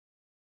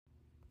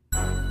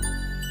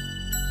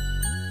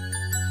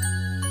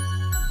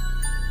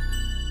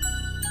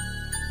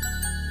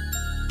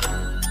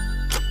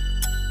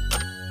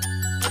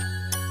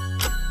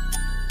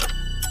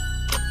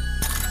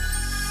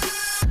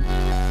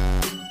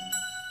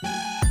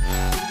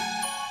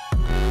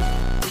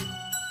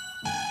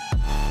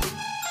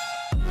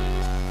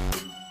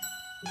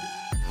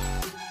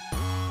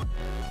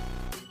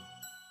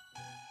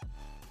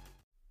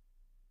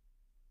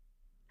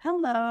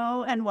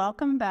and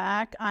welcome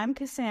back. I'm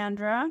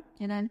Cassandra.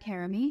 And I'm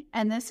Karami.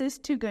 And this is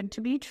Too Good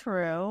to Be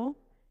True.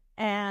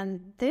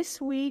 And this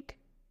week,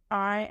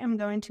 I am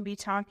going to be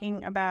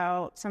talking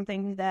about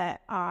something that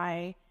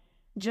I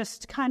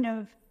just kind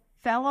of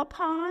fell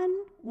upon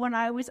when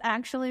I was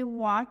actually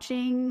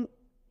watching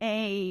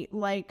a,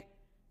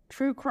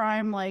 true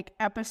crime,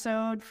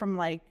 episode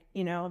from,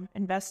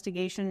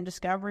 Investigation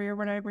Discovery or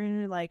whatever,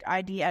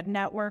 ID at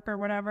Network or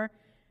whatever.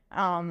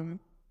 And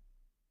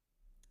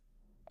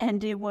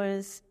it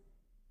was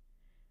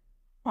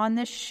on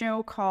this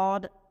show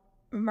called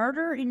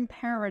Murder in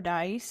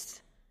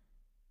Paradise.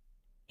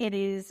 It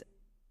is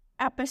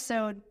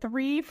episode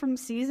 3 from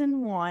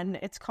season 1.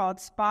 It's called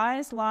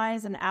Spies,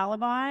 Lies, and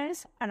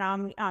Alibis. And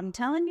I'm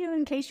telling you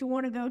in case you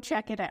want to go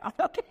check it out,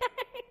 okay?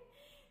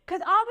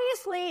 Because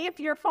obviously, if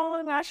you're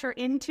following us, you're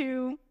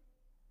into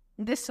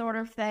this sort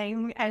of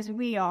thing, as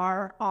we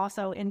are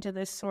also into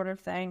this sort of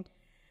thing.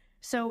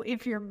 So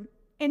if you're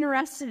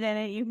interested in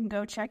it, you can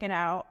go check it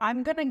out.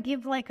 I'm going to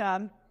give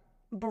a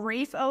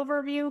brief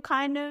overview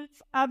kind of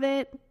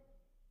it,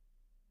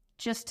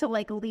 just to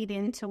lead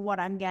into what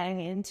I'm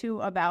getting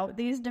into about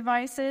these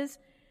devices.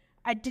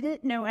 I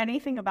didn't know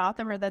anything about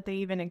them or that they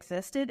even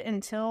existed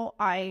until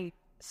I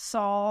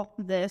saw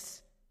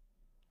this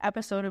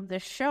episode of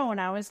this show,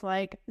 and I was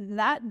like,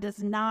 that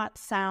does not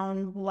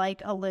sound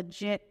like a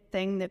legit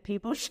thing that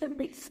people should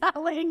be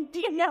selling. Do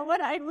you know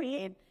what I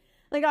mean?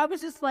 I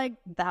was just like,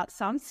 that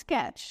sounds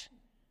sketch.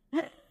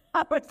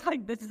 I was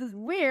like, this is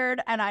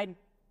weird, and I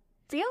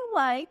feel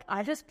like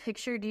I just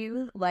pictured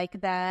you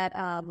like that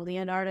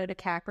Leonardo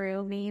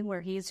DiCaprio meme where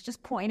he's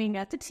just pointing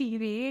at the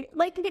TV.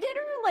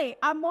 Literally,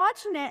 I'm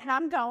watching it, and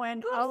I'm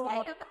going,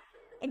 oh,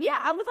 and yeah,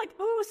 I was like,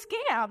 ooh,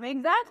 scam,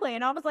 exactly.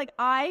 And I was like,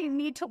 I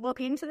need to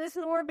look into this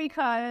more,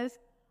 because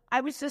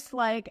I was just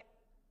like,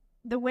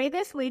 the way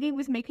this lady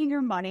was making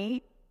her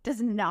money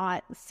does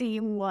not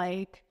seem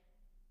like...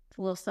 It's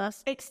a little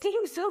sus. It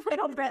seems a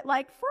little bit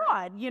like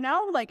fraud,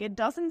 it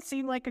doesn't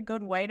seem like a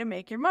good way to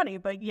make your money,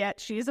 but yet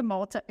she was a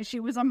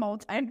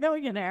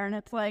multi-millionaire, and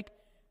it's like,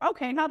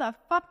 okay, how the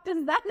fuck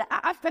does that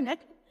happen?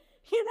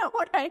 You know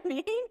what I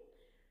mean?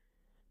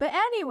 But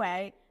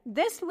anyway,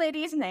 this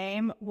lady's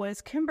name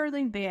was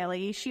Kimberly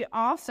Bailey. She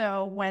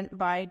also went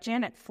by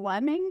Janet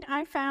Fleming,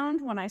 I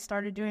found when I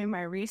started doing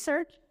my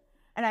research.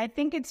 And I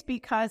think it's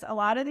because a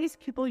lot of these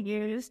people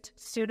used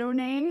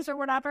pseudonames or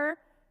whatever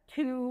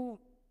to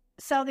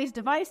sell these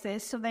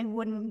devices so they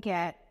wouldn't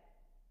get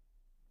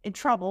in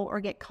trouble or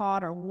get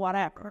caught or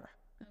whatever.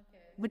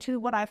 Okay. Which is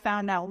what I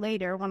found out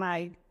later when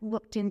I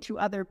looked into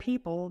other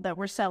people that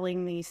were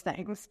selling these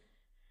things.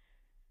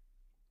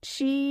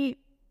 She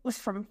was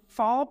from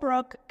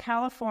Fallbrook,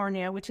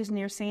 California, which is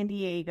near San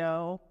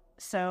Diego.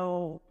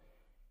 So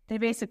they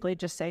basically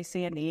just say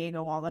San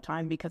Diego all the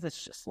time because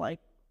it's just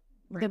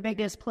the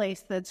biggest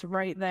place that's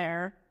right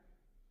there.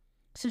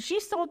 So she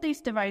sold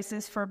these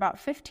devices for about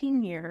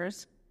 15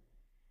 years.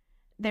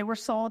 They were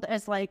sold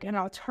as an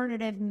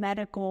alternative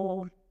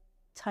medical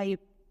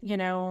type,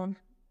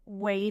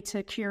 way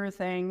to cure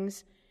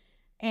things.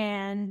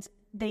 And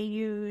they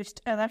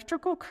used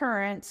electrical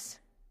currents,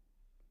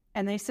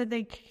 and they said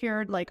they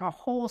cured a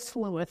whole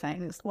slew of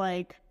things,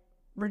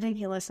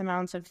 ridiculous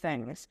amounts of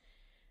things,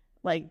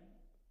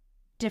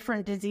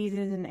 different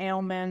diseases and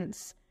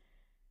ailments.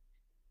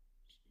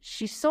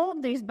 She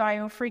sold these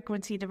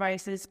biofrequency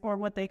devices, or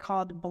what they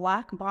called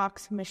black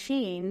box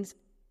machines,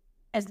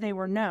 as they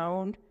were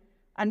known,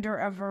 under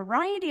a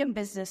variety of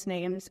business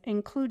names,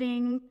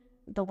 including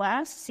The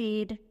Last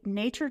Seed,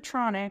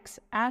 Naturetronics,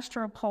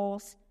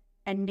 Astropulse,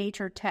 and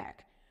Nature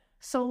Tech.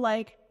 So,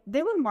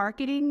 they were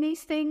marketing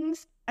these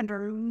things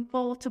under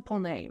multiple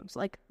names,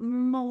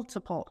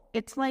 multiple.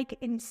 It's,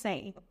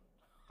 insane.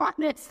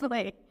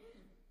 Honestly.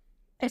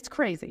 It's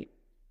crazy.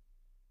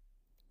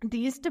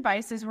 These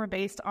devices were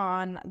based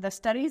on the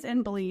studies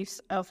and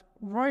beliefs of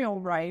Royal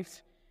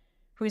Rife,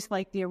 who is,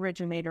 the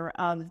originator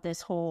of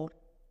this whole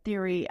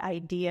theory,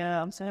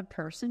 idea. Is that a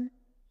person?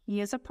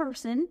 He is a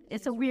person.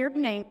 It's a weird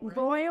name.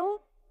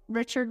 Royal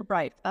Richard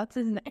Rife. That's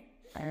his name.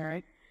 All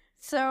right.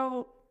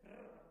 So,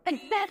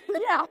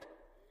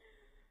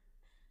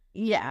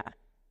 yeah.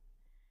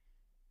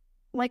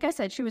 Like I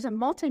said, she was a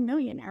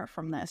multimillionaire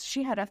from this.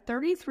 She had a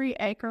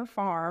 33-acre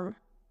farm.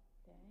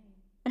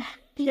 Dang.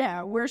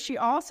 Yeah, where she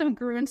also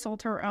grew and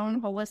sold her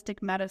own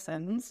holistic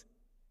medicines.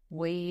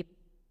 Weed.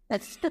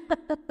 That's,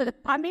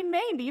 I mean,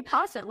 maybe,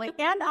 possibly,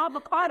 and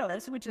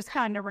avocados, which is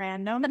kind of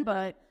random,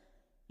 but,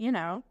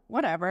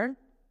 whatever.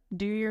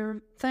 Do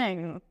your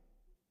thing.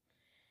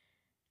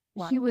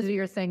 She was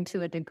your thing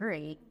to a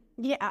degree.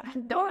 Yeah.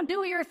 Don't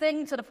do your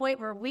thing to the point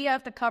where we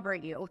have to cover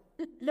you.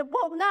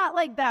 Well, not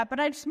like that, but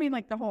I just mean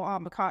the whole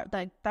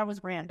avocado. That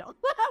was random.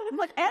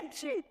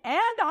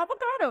 and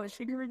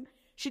avocados.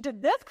 She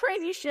did this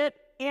crazy shit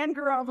and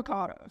grew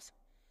avocados.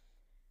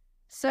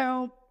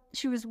 So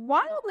she was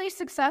wildly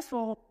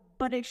successful,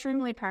 but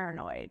extremely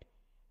paranoid.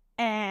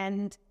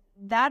 And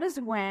that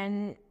is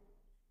when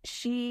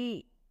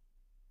she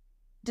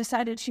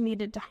decided she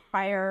needed to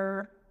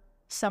hire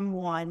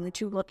someone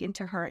to look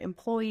into her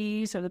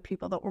employees or the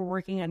people that were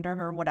working under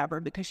her,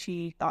 whatever, because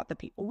she thought the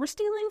people were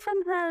stealing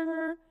from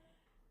her,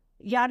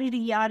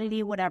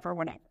 yada whatever.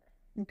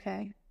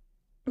 Okay.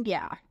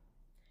 Yeah.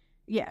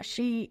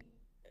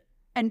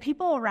 And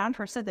people around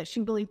her said that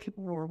she believed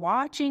people were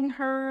watching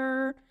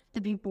her,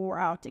 the people were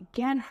out to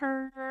get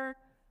her.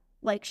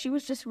 Like, she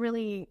was just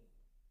really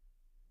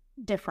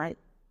different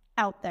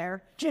out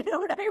there. Do you know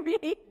what I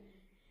mean?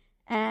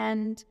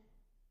 And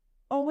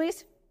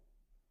always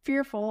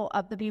fearful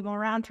of the people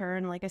around her.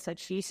 And like I said,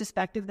 she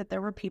suspected that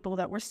there were people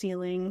that were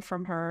stealing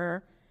from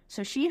her.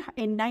 So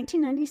in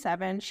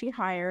 1997, she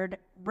hired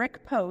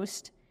Rick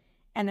Post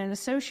and an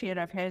associate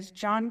of his,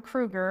 John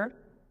Kruger.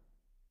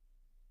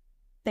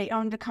 They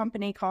owned a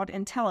company called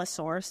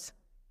IntelliSource.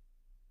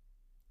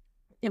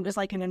 It was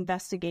like an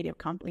investigative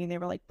company. They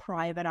were like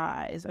private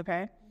eyes,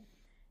 okay?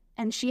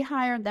 And she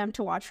hired them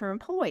to watch her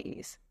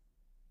employees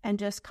and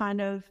just kind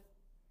of...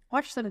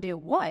 Watch them do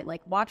what?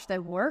 Like, watch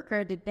them work,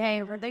 or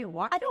were they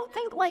watch? I don't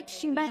think, like,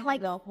 she meant,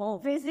 like,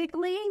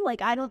 physically.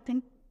 Like, I don't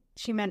think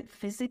she meant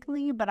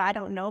physically, but I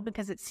don't know,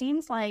 because it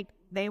seems like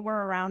they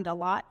were around a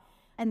lot.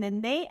 And then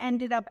they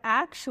ended up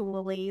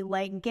actually,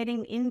 like,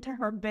 getting into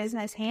her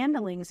business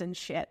handlings and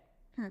shit.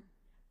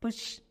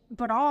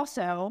 But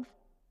also,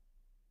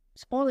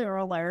 spoiler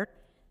alert,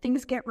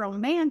 things get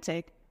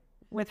romantic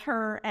with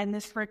her and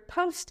this Rick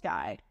Post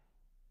guy.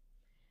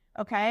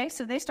 Okay,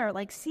 so they start,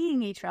 like,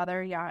 seeing each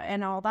other,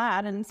 and all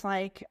that, and it's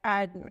like,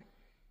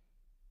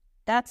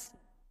 that's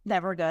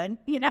never good,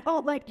 you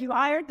know? Like, you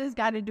hired this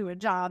guy to do a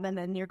job, and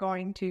then you're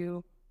going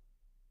to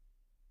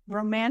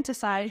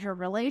romanticize your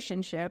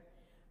relationship,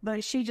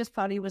 but she just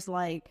thought he was,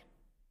 like...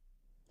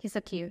 He's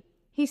so cute.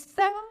 He's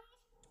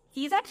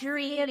a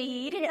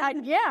dreamy.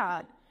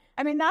 Yeah.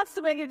 I mean, that's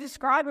the way they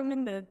describe him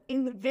in the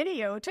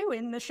video, too,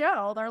 in the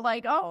show. They're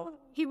like, oh,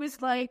 he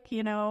was like,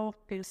 you know...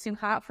 He was too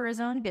hot for his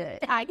own good.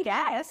 I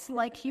guess.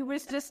 Like, he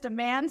was just a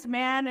man's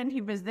man, and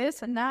he was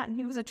this and that, and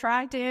he was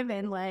attractive,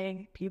 and,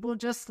 like, people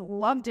just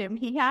loved him.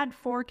 He had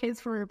 4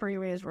 kids from a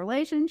previous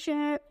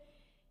relationship.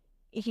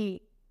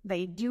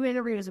 They do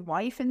interview his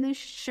wife in this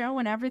show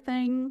and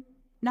everything.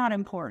 Not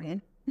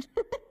important.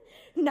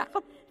 No,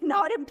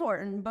 not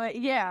important, but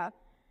yeah. I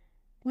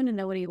want to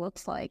know what he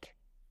looks like.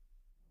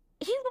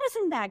 He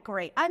wasn't that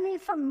great. I mean,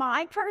 from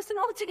my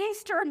personal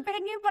taste or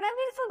opinion, but I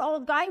mean, it's an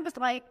old guy. He was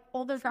like,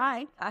 older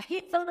guy.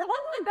 He's an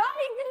old guy.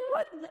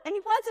 And he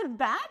wasn't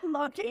bad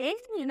looking.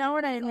 You know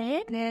what I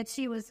mean? And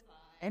she was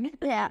fine.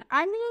 Yeah.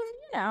 I mean,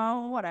 you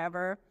know,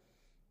 whatever.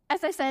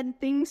 As I said,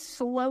 things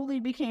slowly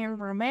became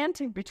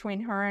romantic between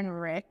her and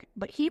Rick,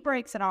 but he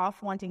breaks it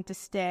off wanting to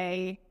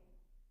stay,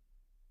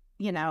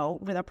 you know,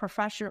 with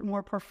a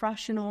more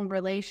professional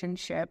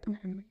relationship.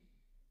 Mm-hmm.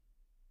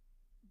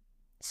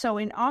 So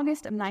in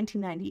August of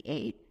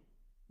 1998,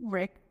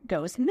 Rick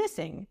goes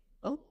missing.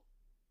 Oh.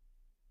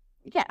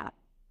 Yeah.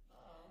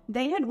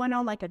 They had went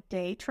on like a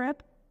day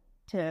trip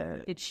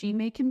to... Did she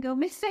make him go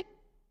missing?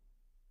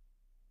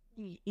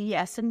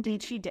 Yes,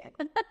 indeed she did.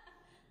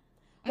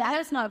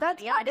 That's not...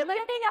 That's not getting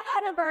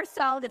ahead of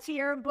ourselves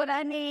here, but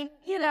I mean,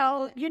 you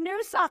know, you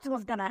knew something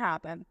was going to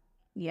happen.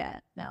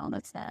 Yeah, no,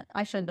 that's not...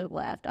 I shouldn't have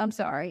left. I'm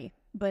sorry.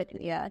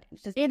 But yeah,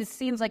 it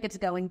seems like it's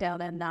going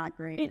down a not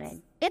great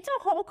thing. It's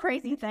a whole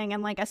crazy thing.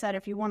 And like I said,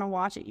 if you want to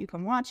watch it, you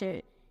can watch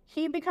it.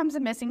 He becomes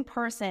a missing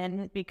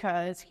person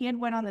because he had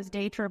went on this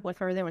day trip with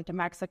her. They went to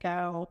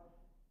Mexico.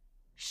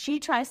 She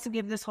tries to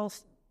give this whole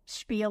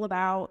spiel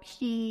about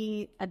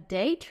a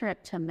day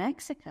trip to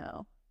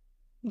Mexico.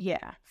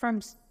 Yeah,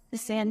 from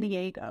San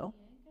Diego.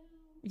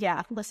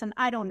 Yeah, listen,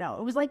 I don't know.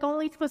 It was like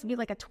only supposed to be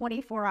like a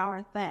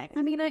 24-hour thing.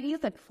 I mean, you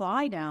could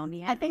fly down.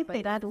 Yeah, I think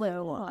they did,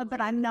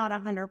 but I'm not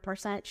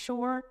 100%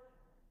 sure.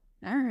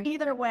 All right.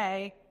 Either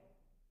way,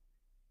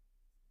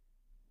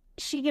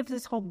 she gives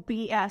this whole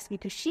BS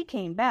because she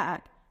came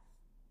back,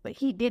 but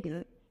he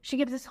didn't. She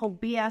gives this whole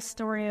BS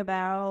story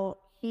about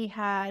he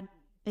had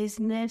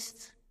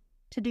business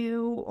to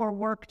do or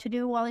work to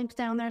do while he was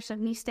down there, so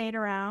he stayed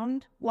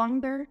around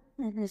longer.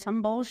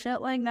 Some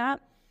bullshit like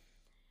that.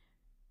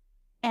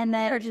 And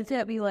then... Or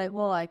just be like,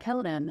 well, I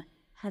killed him.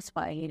 That's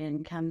why he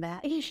didn't come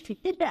back.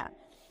 Yeah.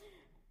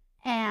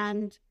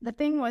 And the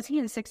thing was, he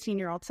had a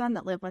 16-year-old son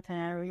that lived with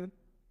him.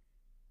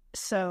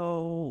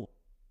 So,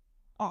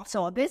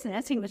 also a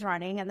business he was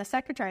running. And the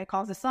secretary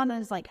calls his son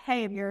and is like,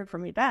 hey, have you heard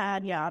from me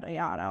dad? Yada,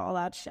 yada, all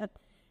that shit.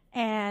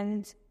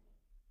 And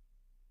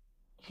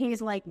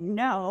he's like,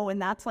 no. And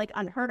that's like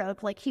unheard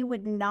of. Like, he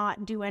would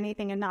not do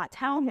anything and not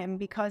tell him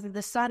because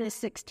the son is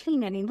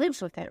 16 and he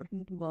lives with him.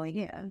 Well,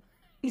 yeah.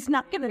 He's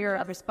not going to... You're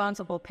a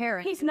responsible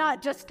parent. He's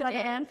not just going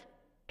to...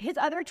 His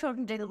other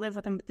children didn't live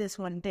with him, but this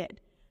one did.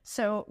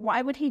 So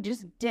why would he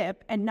just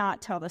dip and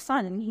not tell the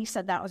son? And he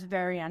said that was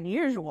very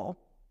unusual.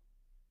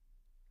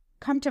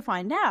 Come to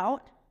find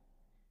out,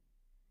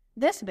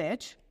 this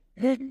bitch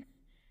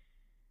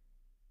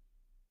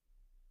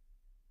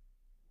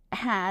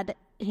had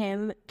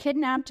him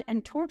kidnapped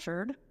and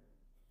tortured.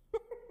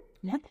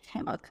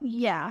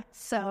 Yeah,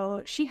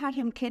 so she had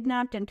him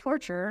kidnapped and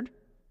tortured,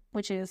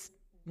 which is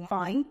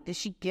fine. Did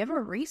she give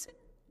a reason?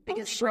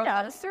 Because she she broke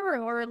does.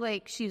 through, or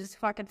like she's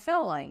fucking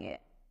filling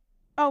it.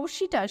 Oh,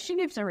 she does. She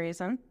gives a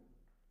reason.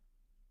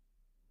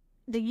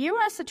 The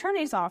U.S.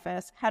 Attorney's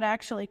Office had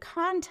actually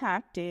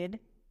contacted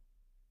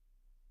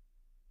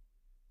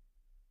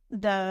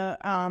the,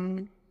 oh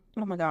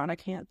my God, I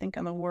can't think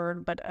of the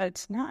word, but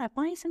it's not,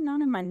 why is it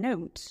not in my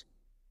notes?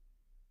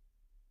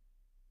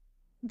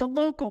 The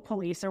local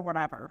police or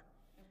whatever,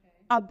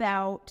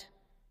 about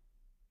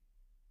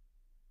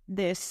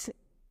this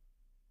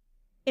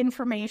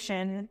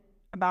information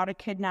about a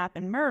kidnap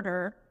and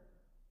murder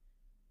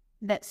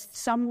that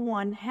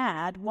someone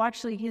had. Well,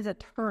 actually, his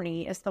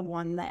attorney is the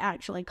one that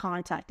actually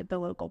contacted the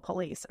local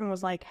police and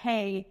was like,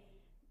 hey,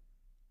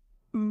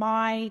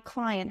 my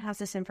client has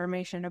this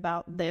information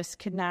about this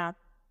kidnap,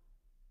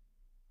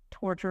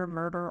 torture,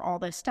 murder, all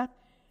this stuff,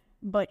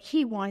 but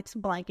he wants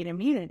blanket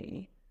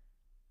immunity.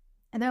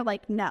 And they're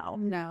like,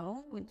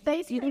 no.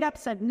 They straight up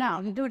said no.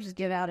 You don't just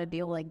give out a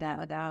deal like that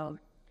without.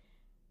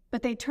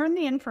 But they turned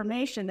the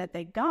information that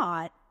they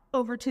got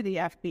over to the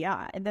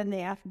FBI. And then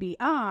the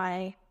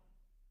FBI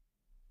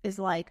is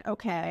like,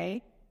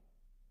 okay,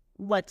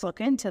 let's look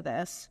into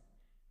this.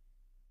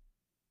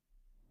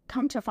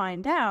 Come to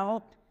find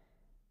out,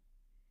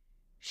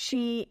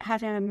 she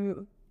had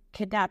him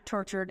kidnapped,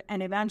 tortured,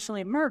 and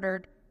eventually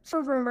murdered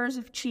for rumors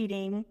of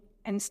cheating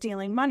and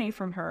stealing money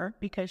from her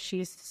because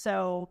she's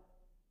so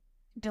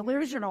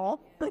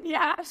delusional.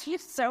 Yeah,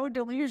 she's so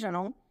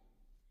delusional.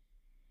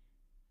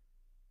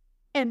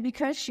 And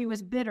because she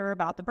was bitter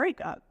about the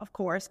breakup, of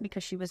course,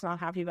 because she was not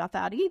happy about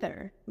that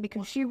either.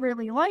 Because she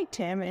really liked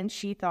him and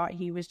she thought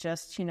he was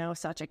just,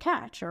 such a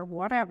catch or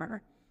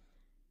whatever.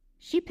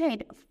 She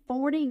paid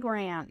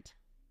 $40,000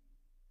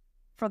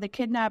 for the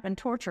kidnap and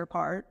torture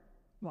part.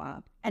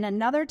 Wow. And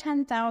another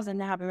 $10,000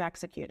 to have him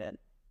executed.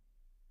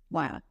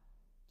 Wow.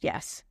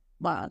 Yes.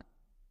 Wow.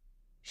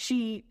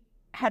 She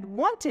had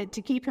wanted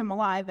to keep him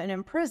alive and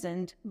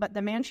imprisoned, but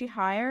the man she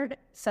hired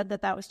said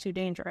that was too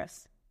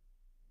dangerous.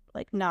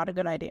 Like, not a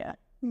good idea.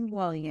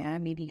 Well, yeah, I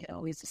mean, he could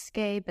always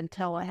escape and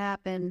tell what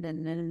happened,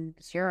 and then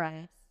it's your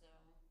ass.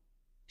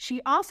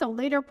 She also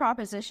later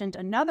propositioned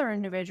another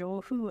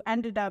individual who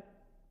ended up,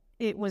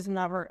 it was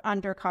another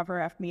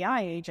undercover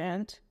FBI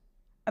agent,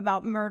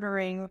 about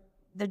murdering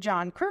the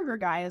John Kruger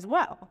guy as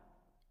well.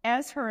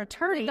 As her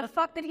attorney... What the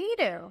fuck did he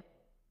do?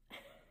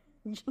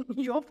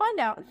 You'll find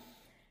out.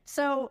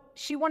 So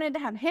she wanted to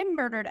have him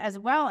murdered as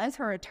well as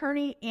her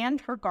attorney and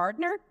her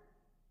gardener.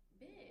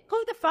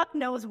 Who the fuck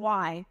knows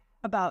why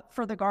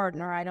for the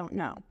gardener? I don't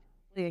know.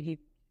 He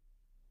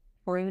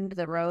pruned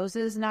the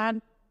roses not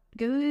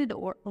good,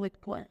 or like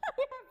what? I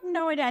have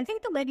no idea. I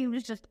think the lady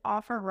was just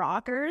off her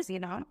rockers,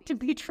 to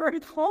be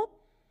truthful.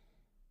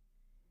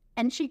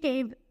 And she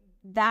gave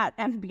that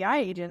FBI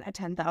agent a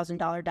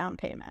 $10,000 down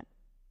payment.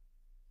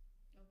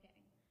 Okay.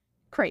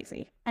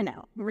 Crazy. I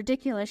know.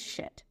 Ridiculous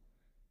shit.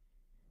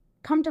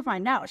 Come to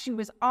find out, she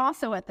was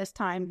also at this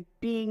time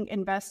being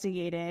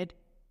investigated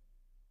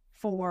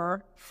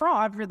for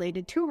fraud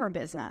related to her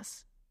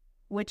business,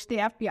 which the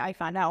FBI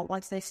found out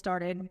once they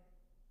started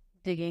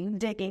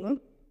digging.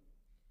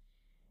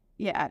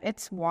 Yeah,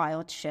 it's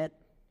wild shit.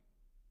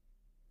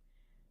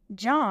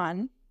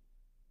 John,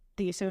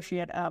 the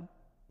associate of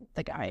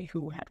the guy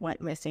who had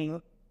went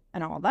missing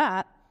and all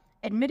that,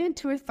 admitted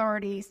to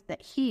authorities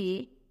that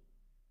he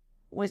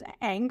was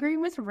angry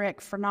with Rick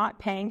for not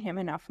paying him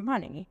enough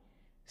money.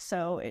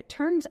 So it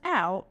turns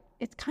out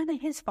it's kind of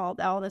his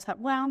fault all this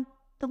time. Well,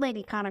 the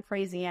lady kind of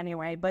crazy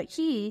anyway, but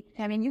you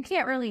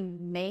can't really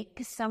make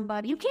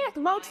somebody... You can't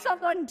make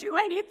someone do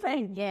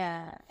anything.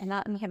 Yeah, and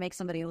not you can make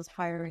somebody else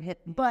hire and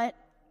hit. But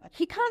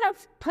he kind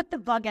of put the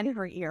bug in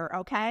her ear,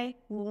 okay?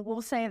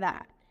 We'll say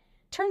that.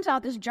 Turns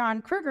out this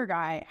John Kruger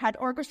guy had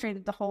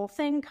orchestrated the whole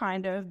thing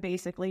kind of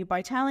basically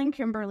by telling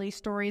Kimberly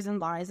stories and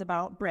lies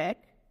about Rick,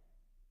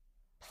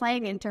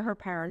 playing into her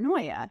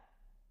paranoia.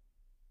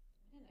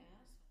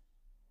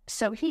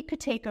 So he could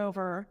take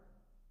over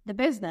the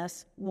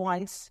business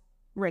once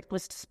Rick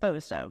was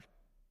disposed of.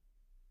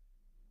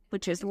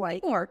 Which is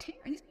like...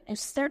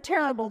 They're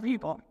terrible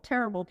people.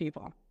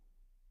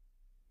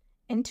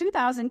 In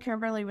 2000,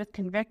 Kimberly was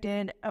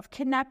convicted of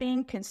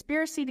kidnapping,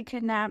 conspiracy to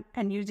kidnap,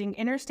 and using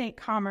interstate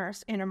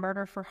commerce in a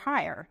murder for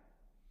hire.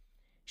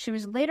 She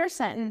was later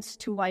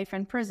sentenced to life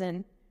in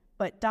prison,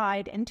 but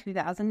died in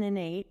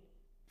 2008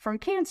 from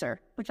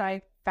cancer, which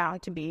I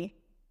found to be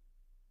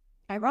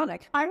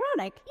ironic.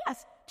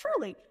 Yes,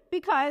 truly,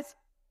 because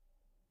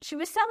she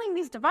was selling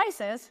these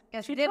devices.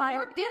 Yes, she did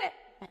it.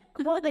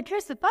 Well,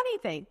 here's the funny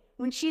thing.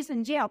 When she's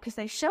in jail, because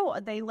they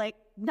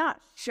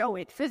not show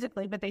it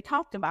physically, but they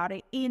talked about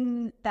it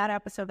in that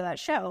episode of that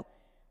show.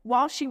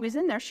 While she was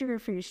in there, she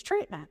refused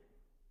treatment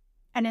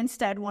and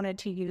instead wanted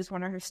to use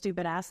one of her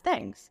stupid ass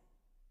things.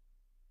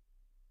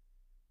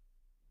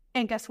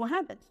 And guess what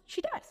happens?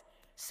 She dies.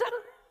 So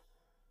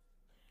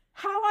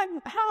how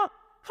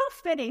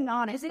fitting,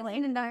 honestly. Is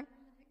it in there?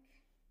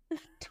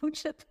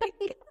 Don't you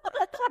think?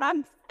 That's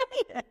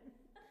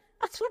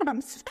what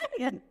I'm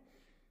saying.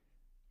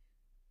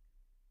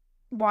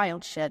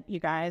 Wild shit, you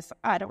guys.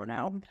 I don't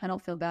know. I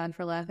don't feel bad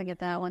for laughing at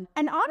that one.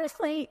 And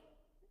honestly,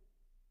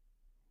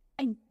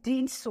 I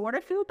did sort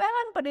of feel bad,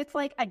 but it's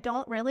like, I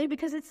don't really,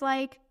 because it's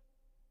like,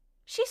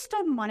 she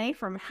stole money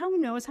from who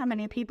knows how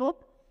many people.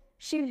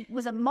 She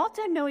was a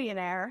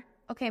multimillionaire.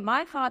 Okay,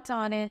 my thoughts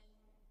on it,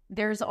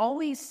 there's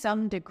always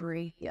some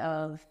degree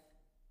of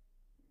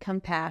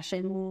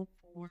compassion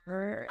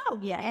for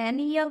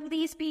any of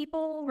these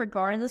people,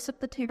 regardless of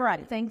the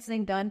terrible things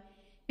they've done.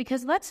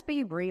 Because let's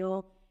be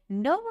real,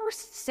 no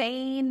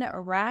sane,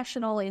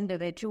 rational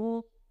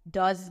individual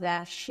does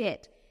that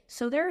shit.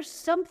 So there's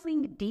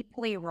something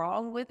deeply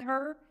wrong with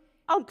her.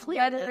 Oh,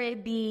 clearly. Whether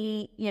it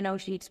be,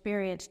 she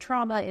experienced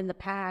trauma in the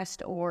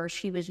past, or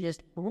she was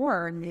just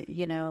born,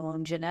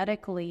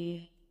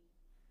 genetically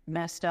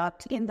messed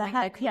up in the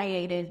head,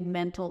 created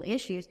mental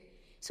issues.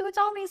 So it's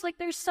always like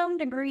there's some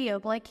degree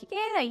of like,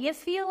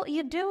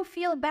 you do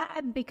feel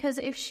bad, because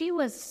if she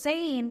was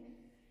sane,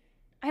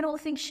 I don't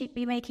think she'd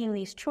be making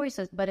these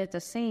choices. But at the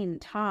same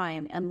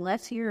time,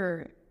 unless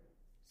you're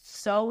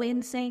so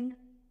insane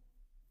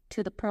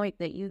to the point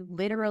that you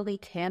literally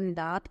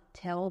cannot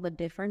tell the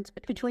difference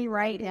between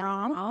right and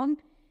wrong,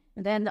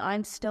 then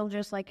I'm still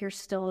just like, you're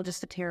still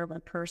just a terrible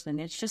person.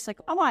 It's just like,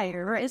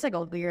 it's like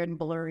a weird,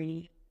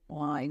 blurry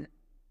line.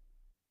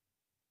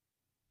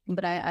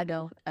 But I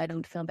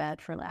don't feel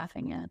bad for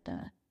laughing at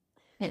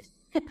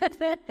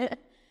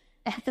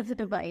the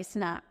device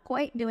not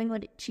quite doing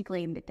what she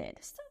claimed it did.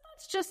 So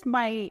that's just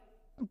my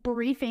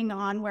briefing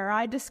on where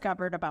I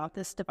discovered about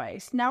this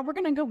device. Now we're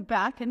going to go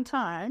back in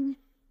time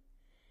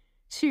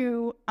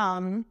to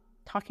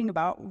talking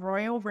about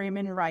Royal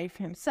Raymond Rife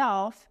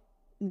himself.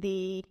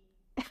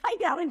 I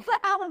know, it's the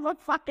hell of a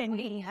fucking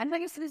name. I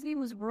think his name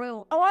was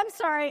Royal. Oh, I'm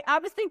sorry. I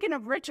was thinking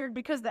of Richard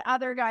because the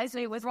other guy's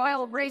name was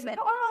Royal Raymond.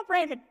 Royal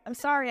Raymond. I'm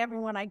sorry,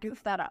 everyone. I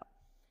goofed that up.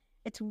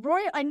 It's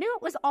Royal. I knew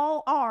it was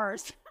all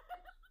R's.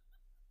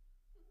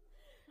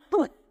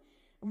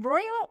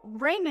 Royal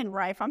Raymond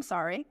Rife. I'm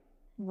sorry.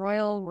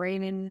 Royal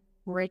Raymond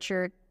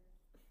Richard.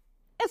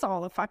 It's all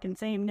the fucking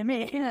same to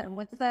me. Yeah,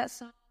 what's that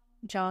song?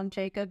 John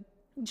Jacob.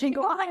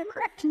 Jingle I'm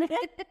Richmond.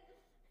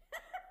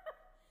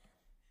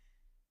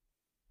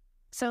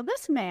 So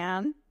this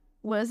man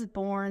was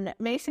born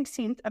May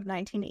 16th of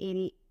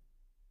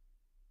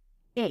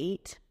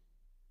 1988.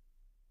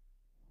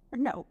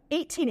 No,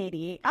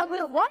 1888. I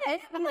was what?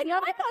 I'm like, I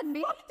got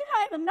 19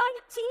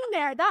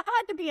 there. That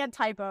had to be a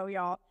typo,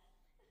 y'all.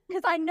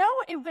 Because I know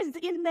it was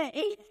in the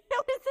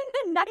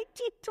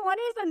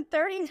 1920s and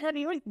 30s that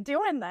he was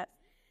doing this.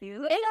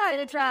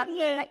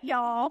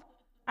 Y'all.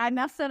 I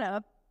messed it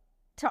up.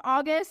 To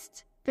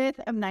August 5th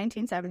of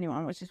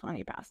 1971, which is when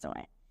he passed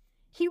away.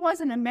 He was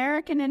an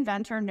American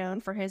inventor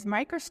known for his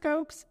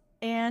microscopes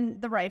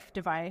and the Rife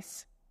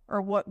device,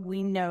 or what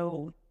we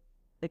know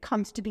that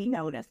comes to be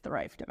known as the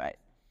Rife device.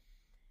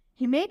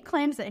 He made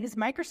claims that his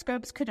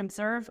microscopes could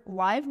observe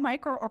live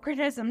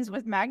microorganisms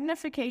with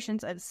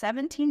magnifications of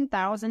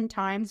 17,000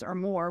 times or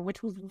more,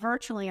 which was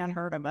virtually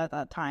unheard of at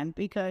that time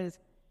because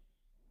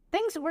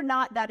things were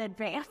not that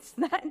advanced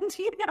then.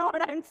 Do you know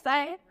what I'm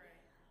saying?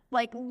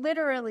 Like,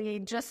 literally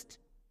just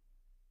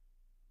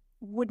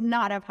would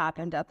not have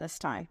happened at this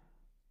time.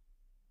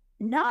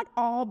 Not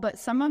all, but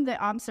some of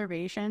the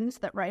observations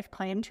that Rife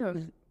claimed to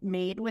have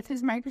made with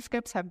his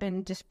microscopes have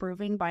been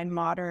disproven by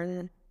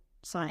modern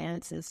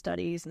science and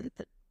studies and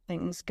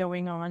things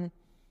going on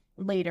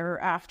later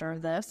after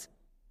this.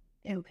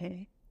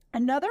 Okay.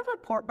 Another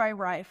report by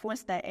Rife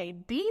was that a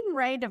beam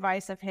ray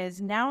device of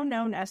his, now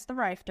known as the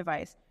Rife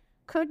device,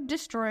 could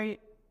destroy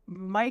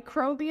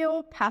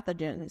microbial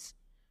pathogens.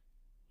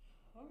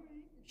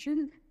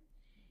 Sure.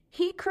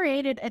 He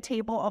created a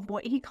table of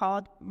what he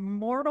called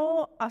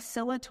mortal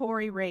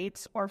oscillatory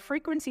rates, or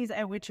frequencies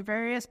at which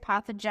various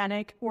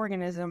pathogenic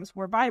organisms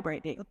were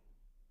vibrating.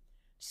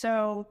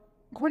 So,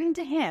 according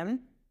to him,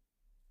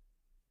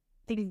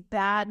 the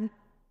bad...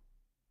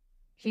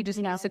 He just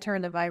needs to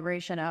turn the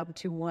vibration up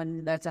to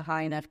one that's a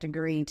high enough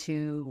degree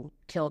to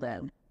kill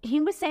them. He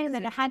was saying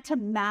that it had to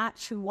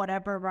match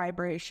whatever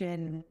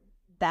vibration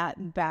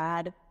that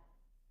bad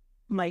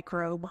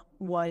microbe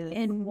was.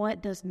 And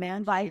what does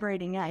man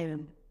vibrating at?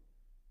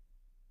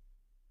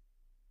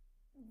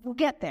 We'll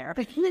get there.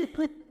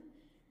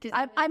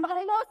 I'm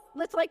almost,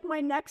 that's like my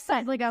next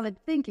sentence. Like, I would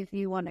think if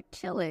you want to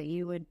kill it,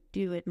 you would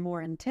do it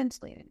more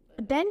intensely.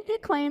 Then he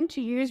claimed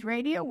to use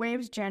radio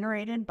waves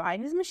generated by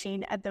his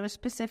machine at those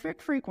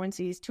specific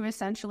frequencies to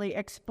essentially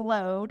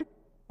explode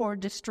or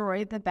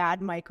destroy the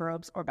bad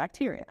microbes or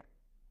bacteria.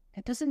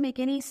 It doesn't make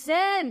any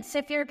sense.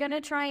 If you're going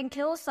to try and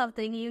kill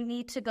something, you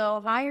need to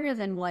go higher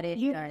than what it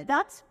does.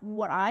 That's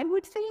what I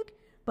would think.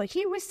 But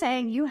he was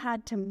saying you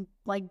had to,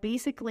 like,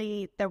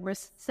 basically there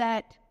was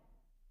set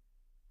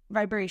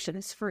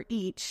vibrations for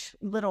each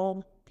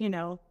little,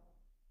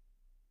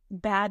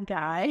 bad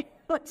guy.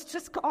 Let's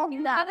just call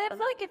him that. It's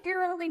like if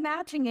you're only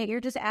matching it, you're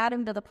just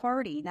adding to the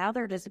party. Now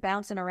they're just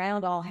bouncing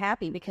around all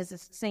happy because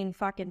it's the same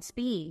fucking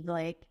speed.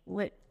 Like,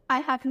 what? I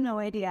have no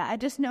idea. I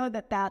just know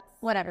that that's...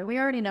 Whatever. We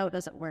already know it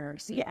doesn't work.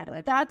 So yeah,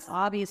 that's...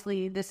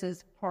 Obviously, this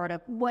is part of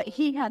what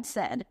he had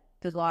said.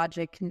 The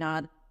logic,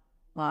 not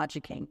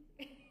logicking.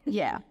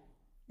 Yeah.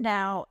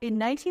 Now, in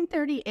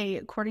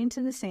 1938, according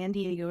to the San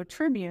Diego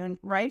Tribune,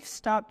 Rife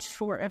stopped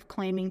short of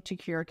claiming to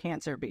cure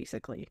cancer,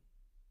 basically,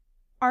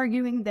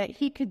 arguing that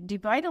he could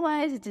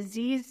devitalize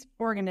diseased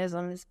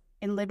organisms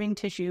in living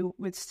tissue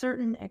with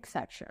certain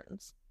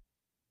exceptions.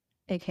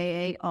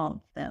 AKA all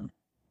of them.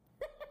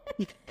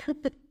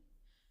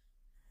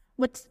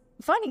 What's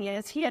funny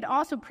is he had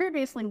also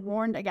previously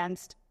warned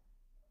against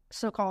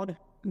so-called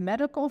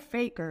medical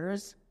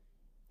fakers,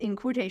 in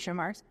quotation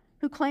marks,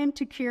 who claimed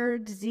to cure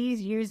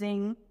disease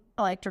using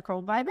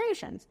electrical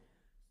vibrations,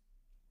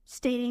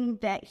 stating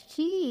that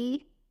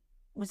he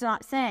was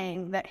not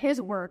saying that his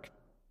work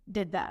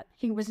did that.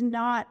 He was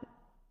not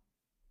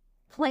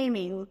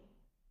claiming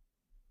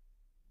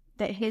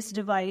that his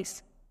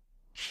device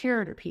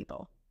cured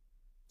people,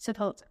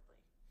 supposedly.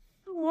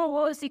 Well,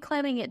 what was he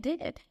claiming it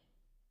did?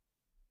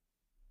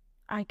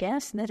 I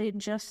guess that it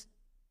just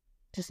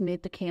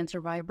made the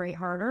cancer vibrate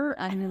harder.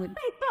 I mean,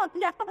 I don't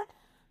know.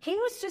 He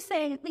was just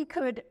saying we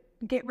could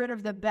get rid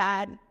of the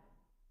bad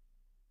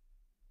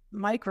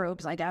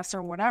microbes, I guess,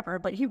 or whatever,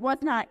 but he was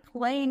not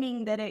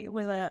claiming that it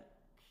was a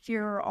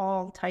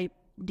cure-all type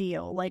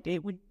deal. Like,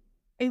 it would,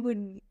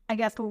 I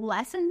guess,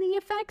 lessen the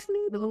effects,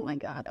 maybe? oh my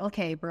God.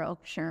 Okay, bro,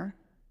 sure.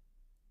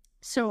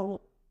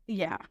 So,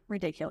 yeah,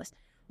 ridiculous.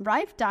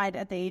 Rife died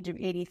at the age of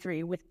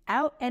 83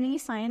 without any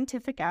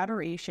scientific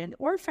adoration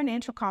or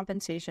financial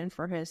compensation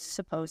for his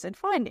supposed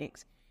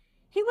findings.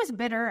 He was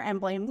bitter and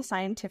blamed the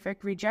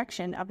scientific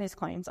rejection of his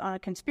claims on a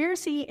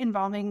conspiracy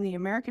involving the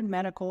American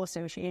Medical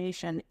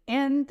Association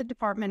and the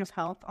Department of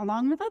Health,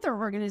 along with other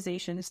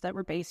organizations that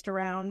were based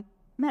around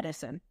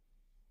medicine.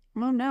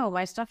 Oh no,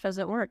 my stuff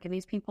doesn't work, and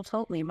these people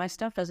told me my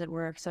stuff doesn't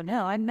work, so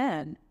no, I'm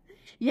mad.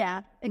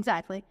 Yeah,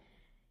 exactly.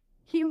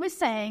 He was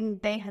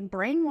saying they had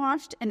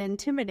brainwashed and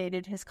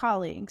intimidated his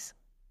colleagues.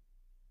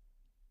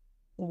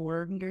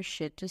 Or your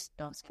shit just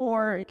doesn't.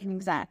 Or,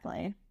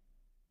 exactly.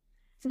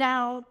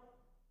 Now,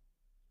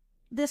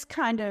 this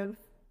kind of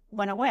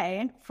went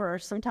away for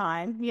some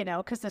time,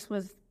 because this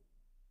was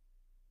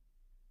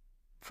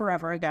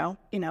forever ago,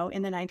 in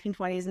the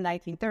 1920s and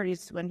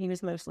 1930s when he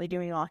was mostly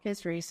doing all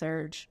his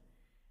research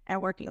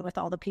and working with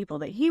all the people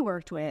that he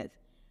worked with.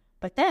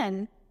 But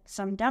then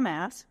some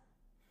dumbass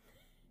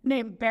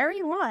named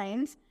Barry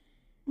Lyons,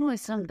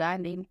 Some guy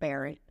named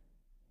Barry,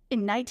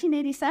 in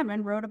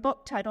 1987 wrote a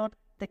book titled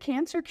The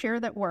Cancer Cure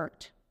That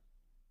Worked.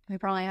 We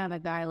probably have a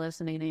guy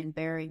listening named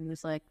Barry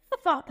who's like,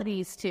 fuck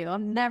these two.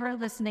 I'm never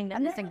listening to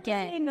this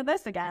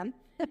again.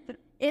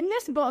 In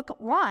this book,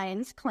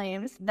 Lyons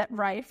claims that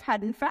Rife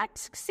had in fact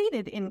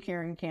succeeded in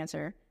curing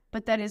cancer,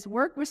 but that his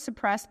work was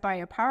suppressed by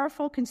a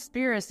powerful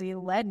conspiracy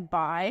led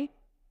by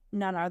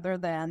none other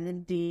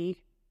than the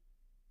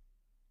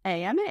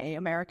AMA,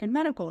 American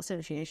Medical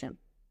Association.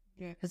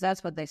 Yeah, because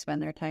that's what they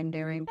spend their time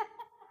doing.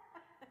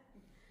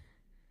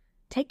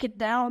 Take it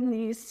down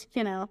these,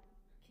 kicking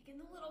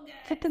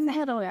the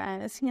little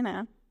guys,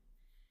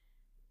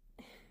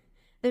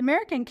 The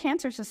American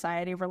Cancer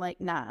Society were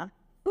like, nah.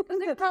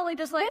 They're probably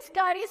just like, This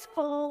guy is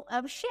full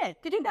of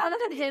shit. did you know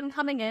that him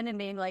coming in and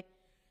being like,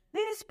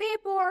 these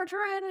people are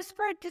trying to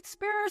spread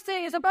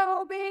conspiracies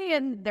about me,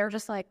 and they're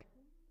just like,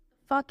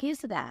 fuck is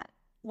that?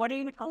 What are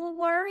you?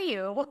 Who are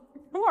you?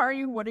 Who are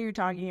you? What are you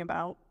talking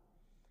about?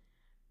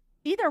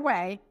 Either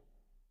way,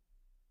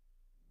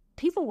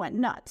 people went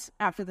nuts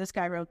after this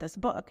guy wrote this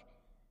book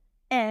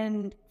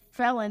and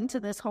fell into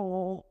this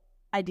whole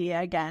idea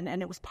again,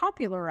 and it was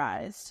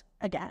popularized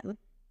again.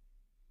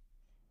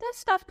 This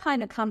stuff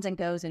kind of comes and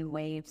goes in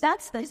waves.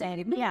 That's the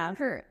same, yeah.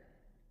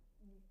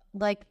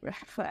 Like,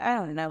 I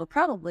don't know,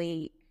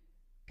 probably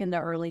in the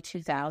early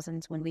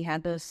 2000s when we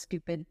had those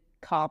stupid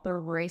copper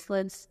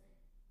bracelets.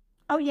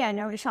 Oh, yeah,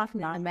 no, it's talking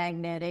about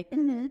non-magnetic.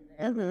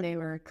 Mm-hmm. They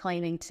were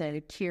claiming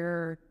to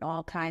cure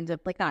all kinds of,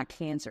 like, not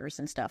cancers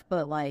and stuff,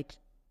 but, like,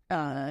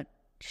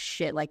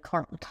 shit like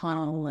carpal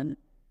tunnel and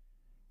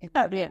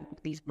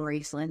these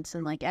bracelets.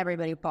 And, like,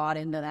 everybody bought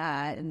into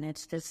that. And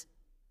it's just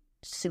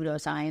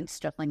pseudoscience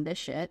stuff like this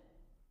shit.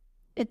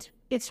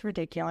 It's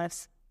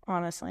ridiculous,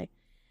 honestly.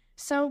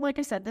 So, like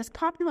I said, this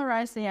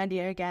popularized the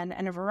idea again,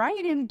 and a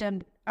variety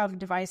of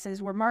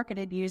devices were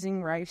marketed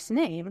using Rife's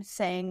name,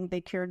 saying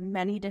they cured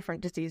many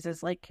different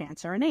diseases like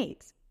cancer and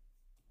AIDS.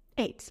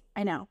 AIDS,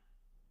 I know.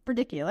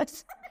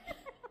 Ridiculous.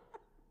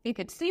 You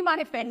could see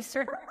my face,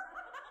 sir.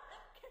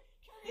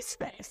 His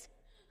face.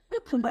 I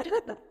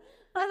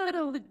don't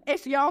know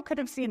if y'all could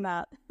have seen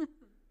that.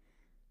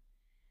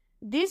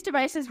 These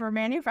devices were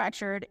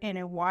manufactured in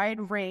a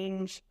wide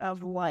range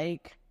of,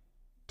 like,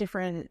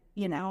 different,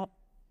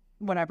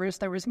 whatever. So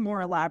there was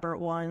more elaborate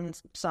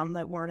ones, some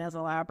that weren't as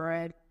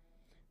elaborate.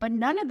 But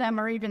none of them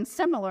are even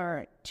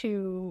similar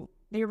to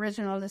the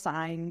original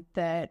design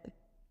that,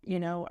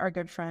 our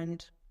good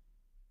friend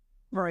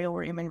Royal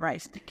Raymond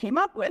Rice came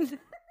up with.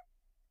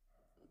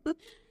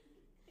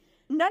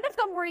 None of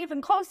them were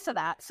even close to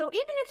that. So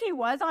even if he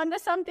was onto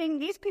something,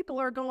 these people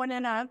are going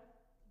in a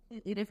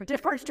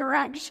different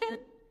direction.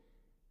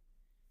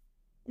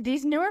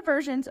 These newer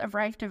versions of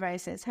Rife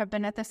devices have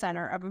been at the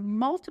center of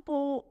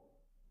multiple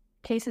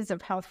cases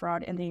of health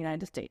fraud in the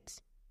United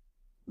States.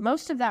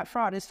 most of that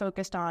fraud is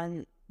focused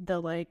on the,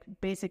 like,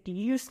 basic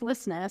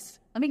uselessness.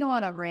 Let me go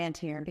on a rant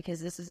here because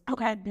this is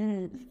Okay.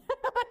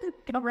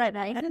 go right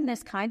now. Even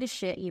this kind of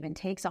shit even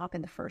takes off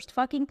in the first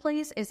fucking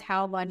place is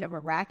how much of a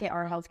racket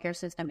our healthcare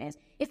system is.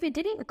 If it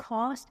didn't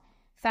cost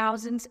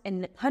thousands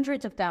and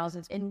hundreds of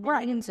thousands and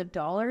millions of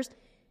dollars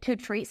to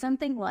treat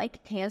something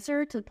like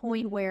cancer to the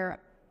point where,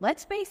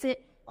 let's face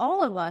it,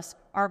 all of us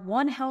are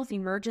one health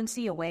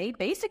emergency away,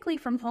 basically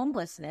from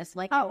homelessness.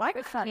 Like, I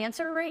got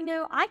cancer right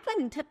now. I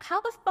couldn't.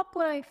 How the fuck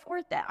would I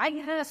afford that? I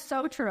had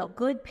a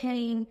good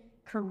paying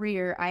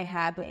career. I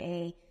have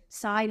a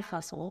side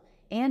hustle,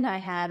 and I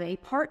have a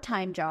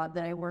part-time job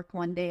that I work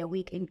 1 day a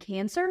week. And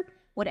cancer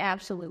would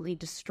absolutely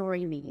destroy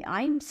me.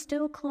 I'm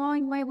still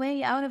clawing my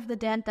way out of the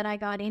dent that I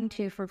got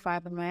into for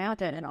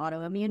fibromyalgia and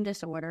autoimmune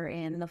disorder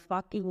and the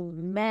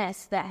fucking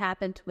mess that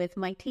happened with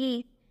my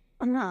teeth.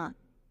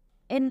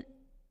 And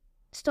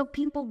so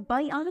people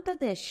bite onto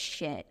this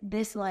shit.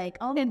 This, like,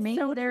 oh,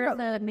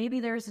 maybe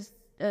there's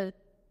a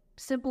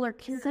simpler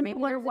cure,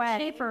 Simpler way.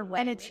 cheaper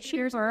way, and it's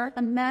cheaper.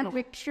 a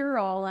magic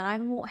cure-all, and I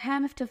won't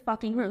have to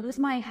fucking lose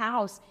my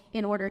house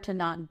in order to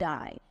not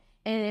die.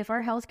 And if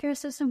our healthcare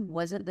system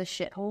wasn't the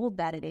shithole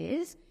that it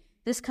is,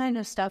 this kind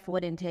of stuff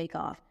wouldn't take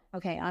off.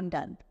 Okay, I'm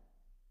done.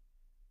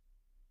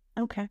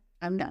 Okay.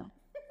 I'm done.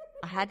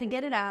 I had to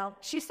get it out.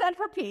 She said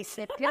her piece.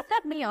 It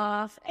pissed me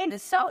off. And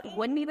this stuff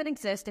wouldn't even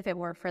exist if it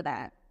weren't for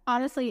that.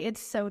 Honestly,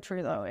 it's so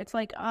true, though. It's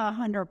like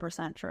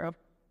 100% true.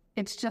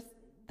 It's just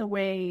the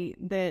way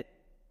that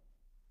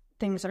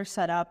things are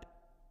set up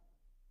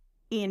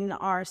in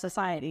our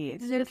society.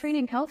 They're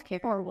treating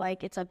healthcare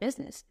like it's a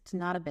business. It's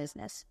not a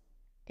business.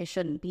 It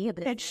shouldn't be a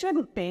business. It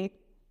shouldn't be.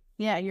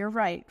 Yeah, you're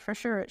right. For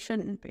sure, it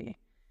shouldn't be.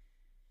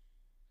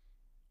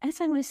 As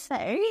I was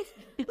saying,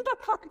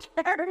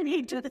 the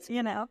charity just,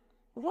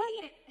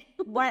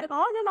 went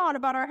on and on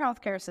about our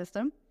healthcare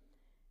system.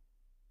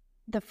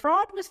 The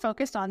fraud was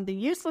focused on the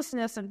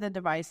uselessness of the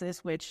devices,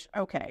 which,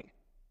 okay,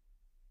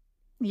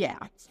 yeah,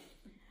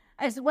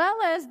 as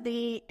well as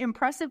the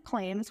impressive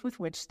claims with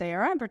which they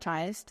are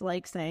advertised,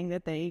 like saying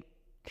that they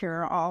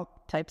cure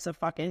all types of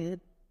fucking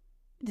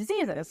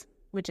diseases,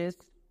 which is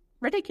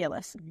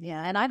ridiculous.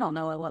 Yeah, and I don't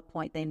know at what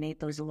point they made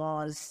those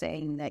laws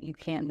saying that you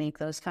can't make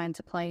those kinds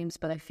of claims,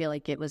 but I feel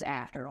like it was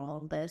after all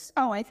of this.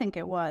 Oh, I think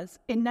it was.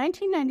 In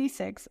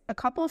 1996, a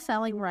couple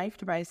selling Rife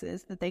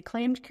devices that they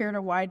claimed cured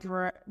a wide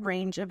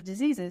range of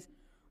diseases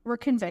were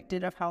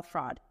convicted of health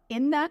fraud.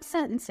 In that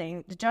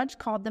sentencing, the judge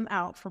called them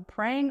out for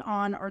preying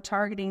on or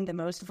targeting the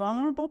most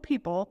vulnerable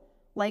people,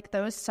 like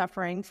those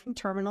suffering from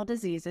terminal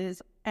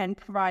diseases, and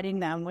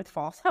providing them with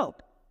false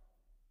hope.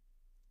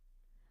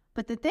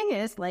 But the thing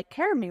is, like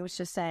Jeremy was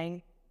just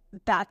saying,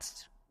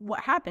 that's what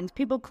happens.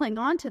 People cling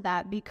on to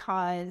that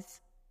because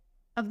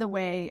of the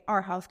way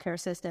our healthcare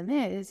system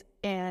is,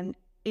 and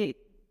it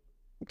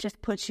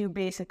just puts you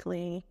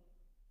basically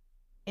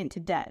into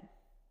debt.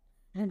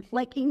 And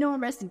like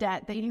enormous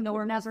debt that you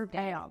will never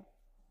pay off,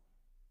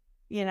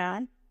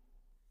 in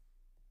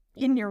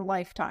your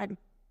lifetime.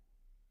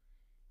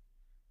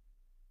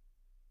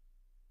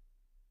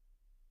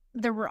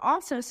 There were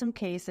also some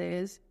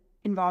cases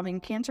involving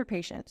cancer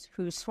patients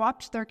who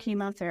swapped their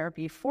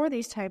chemotherapy for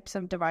these types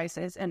of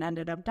devices and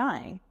ended up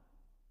dying.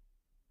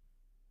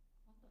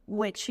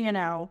 Which,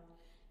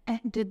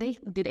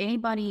 did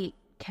anybody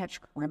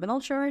catch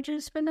criminal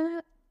charges for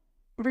that?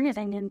 We're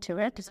getting into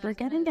it. We're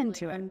getting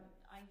into it.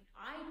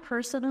 I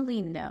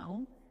personally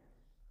know.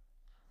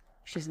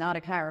 She's not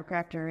a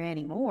chiropractor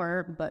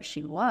anymore, but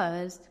she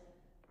was.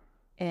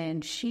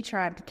 And she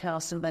tried to tell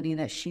somebody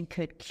that she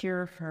could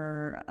cure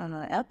her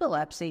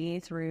epilepsy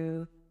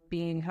through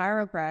being a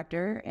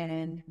chiropractor,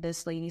 and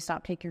this lady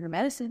stopped taking her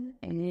medicine,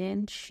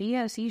 and she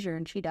had a seizure,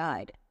 and she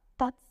died.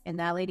 And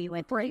that lady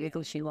went to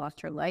because she lost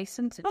her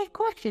license. And of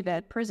course, she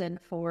got prison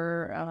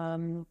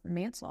for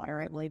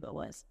manslaughter, I believe it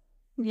was.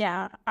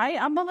 Yeah,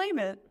 I believe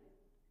it.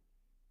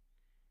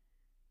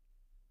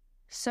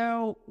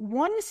 So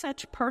one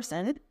such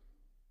person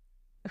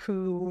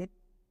who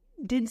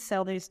did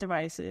sell these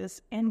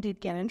devices and did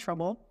get in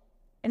trouble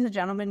is a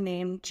gentleman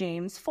named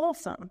James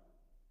Folsom.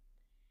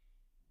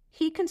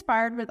 He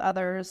conspired with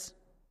others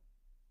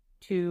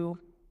to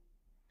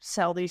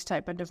sell these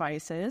type of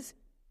devices.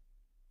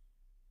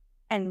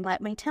 And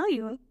let me tell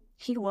you,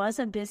 he was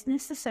a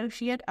business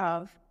associate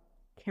of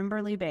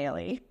Kimberly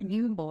Bailey.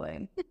 You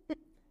boy.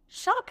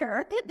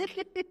 Shocker.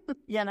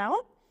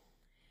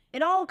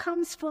 It all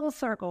comes full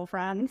circle,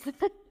 friends.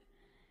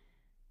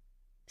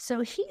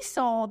 So he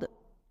sold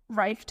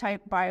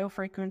Rife-type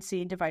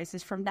biofrequency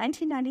devices from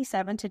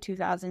 1997 to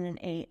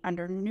 2008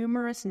 under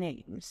numerous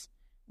names.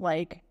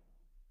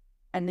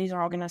 And these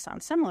are all going to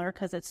sound similar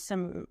because it's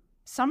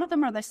some of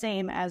them are the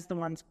same as the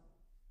ones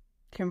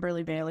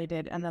Kimberly Bailey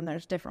did, and then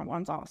there's different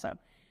ones also.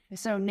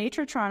 So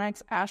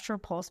Natratronics,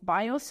 Astropulse,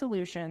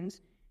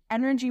 Biosolutions,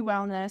 Energy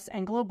Wellness,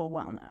 and Global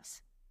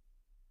Wellness.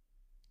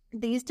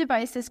 These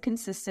devices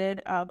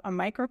consisted of a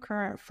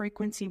microcurrent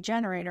frequency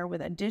generator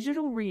with a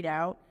digital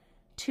readout,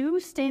 2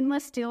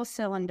 stainless steel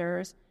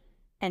cylinders,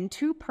 and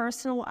 2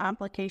 personal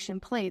application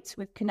plates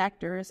with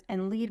connectors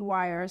and lead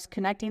wires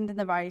connecting the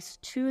device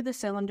to the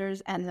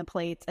cylinders and the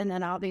plates. And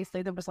then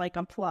obviously there was like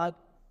a plug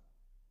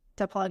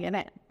to plug it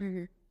in.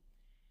 Mm-hmm.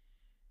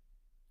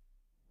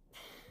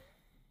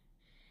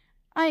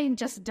 I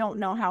just don't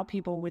know how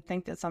people would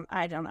think that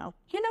I don't know.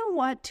 You know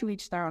what? To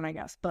each their own, I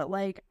guess. But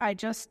like, I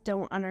just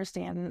don't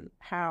understand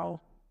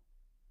how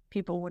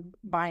people would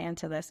buy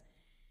into this.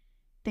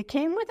 They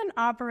came with an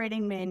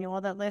operating manual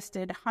that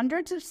listed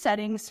hundreds of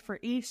settings for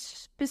each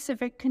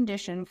specific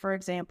condition. For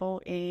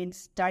example,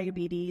 AIDS,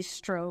 diabetes,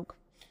 stroke.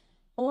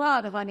 Hold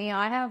on, honey.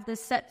 I have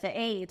this set to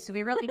AIDS, so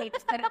we really need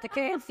to set it to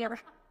cancer.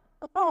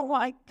 Oh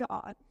my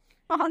God.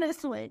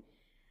 Honestly.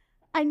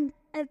 I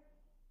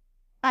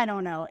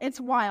don't know.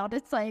 It's wild.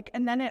 It's like,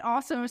 and then it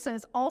also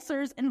says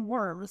ulcers and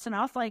worms. And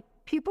I was like,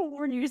 people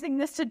were using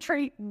this to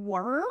treat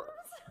worms?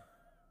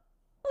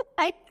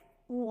 Like,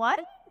 what?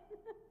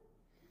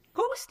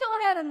 Who still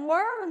had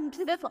worms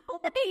in the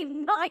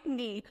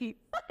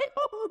 1990s? I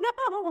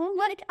don't know.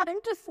 Like, I'm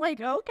just like,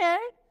 okay.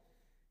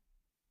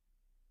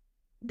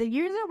 The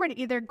user would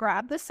either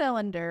grab the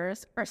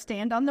cylinders or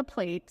stand on the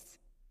plates,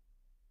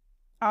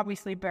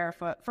 obviously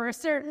barefoot, for a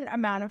certain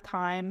amount of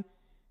time,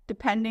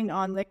 depending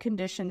on the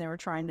condition they were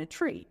trying to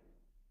treat.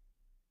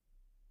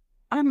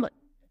 I'm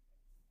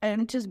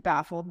just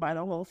baffled by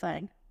the whole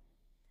thing.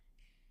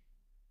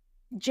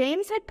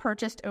 James had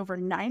purchased over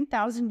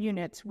 9,000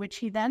 units, which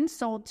he then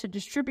sold to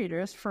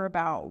distributors for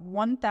about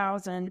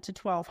 $1,000 to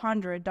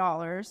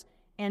 $1,200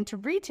 and to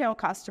retail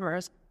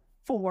customers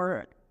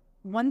for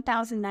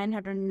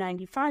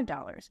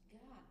 $1,995.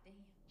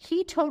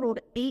 He totaled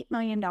 $8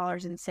 million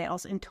in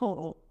sales in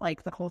total,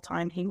 like the whole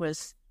time he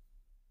was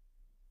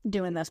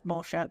doing this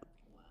bullshit.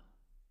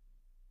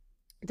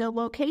 The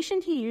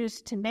location he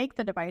used to make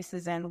the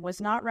devices in was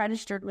not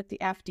registered with the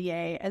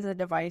FDA as a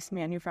device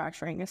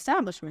manufacturing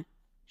establishment.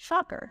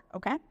 Shocker,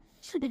 okay?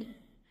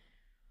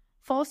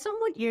 Folsom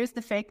would use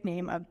the fake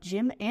name of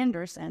Jim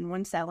Anderson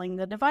when selling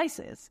the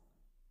devices.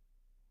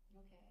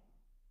 Okay.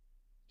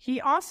 He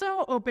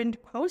also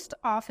opened post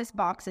office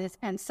boxes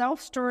and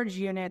self-storage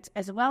units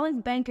as well as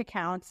bank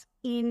accounts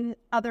in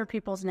other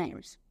people's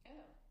names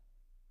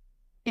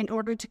in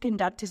order to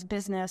conduct his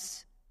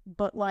business,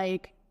 but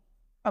like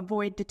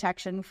avoid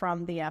detection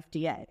from the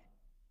FDA.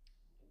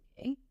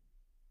 Okay.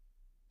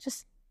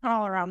 Just an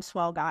all-around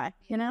swell guy,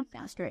 you know?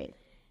 Sounds great.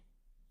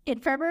 In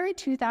February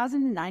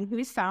 2009, he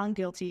was found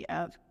guilty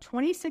of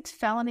 26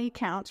 felony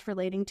counts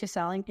relating to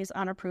selling his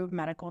unapproved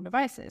medical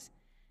devices.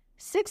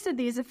 6 of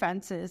these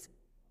offenses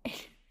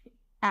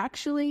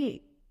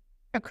actually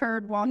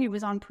occurred while he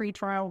was on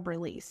pretrial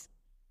release.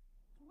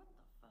 What the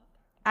fuck?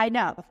 I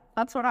know.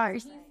 That's what I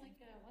was saying.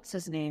 What's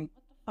his name?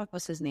 What the fuck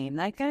was his name?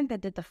 That guy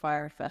that did the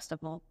fire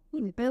festival.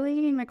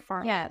 Billy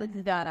McFarland. Yeah,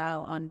 he got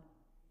out on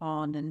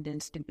bond and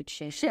did stupid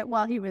shit. Shit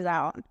while he was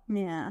out.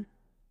 Yeah.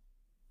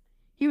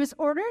 He was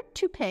ordered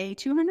to pay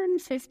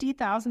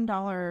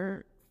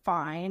 $250,000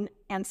 fine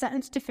and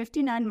sentenced to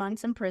 59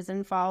 months in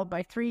prison, followed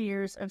by 3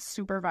 years of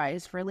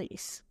supervised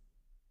release.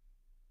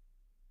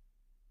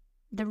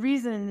 The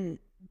reason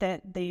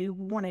that they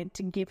wanted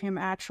to give him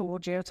actual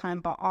jail time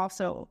but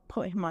also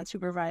put him on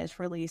supervised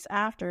release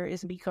after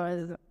is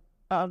because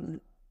of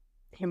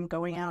him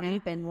going out.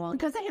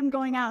 Because of him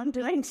going out and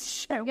doing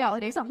shit. Yeah,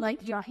 it's something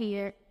like you're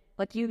here,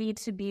 like you need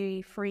to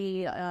be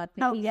free.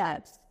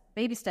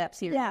 Baby steps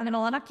here. Yeah. I'm going to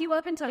lock you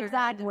up until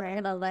exactly. We're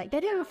going to like,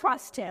 they didn't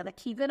trust him. like,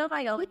 keep it on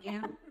my own.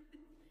 Yeah.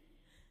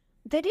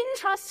 They didn't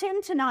trust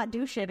him to not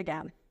do shit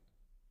again.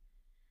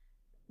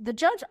 The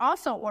judge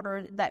also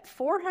ordered that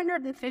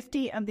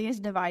 450 of these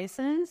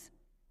devices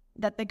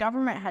that the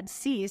government had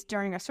seized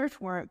during a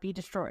search warrant be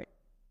destroyed.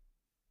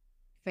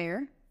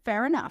 Fair.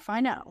 Fair enough,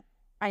 I know.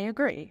 I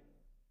agree.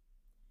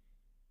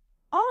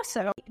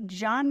 Also,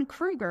 John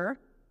Kruger,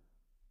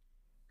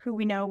 who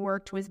we know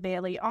worked with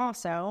Bailey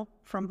also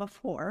from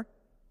before,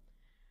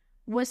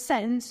 was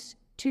sentenced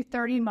to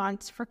 30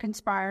 months for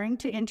conspiring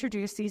to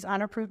introduce these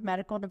unapproved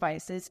medical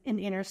devices in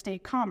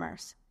interstate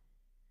commerce.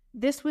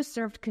 This was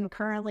served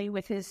concurrently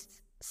with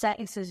his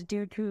sentences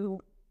due to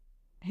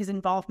his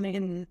involvement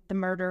in the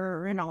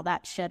murder and all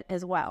that shit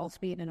as well.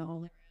 Speed and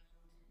all.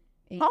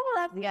 Oh,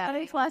 that's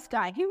a plus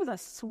guy. He was a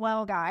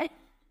swell guy.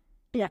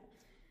 Yeah.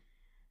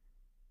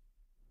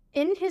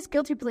 In his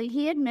guilty plea,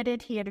 he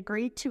admitted he had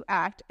agreed to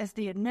act as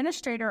the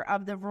administrator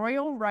of the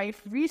Royal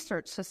Rife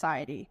Research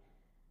Society.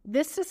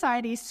 This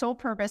society's sole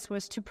purpose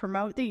was to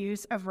promote the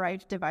use of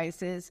Rife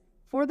devices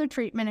for the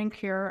treatment and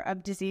cure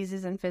of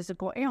diseases and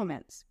physical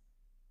ailments.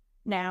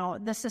 Now,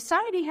 the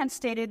society had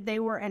stated they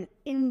were an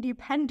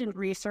independent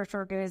research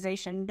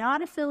organization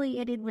not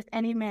affiliated with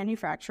any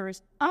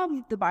manufacturers of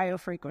the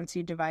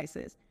biofrequency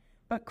devices,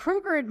 but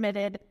Kruger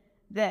admitted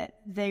that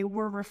they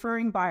were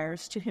referring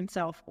buyers to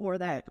himself or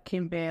that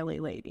Kim Bailey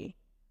lady.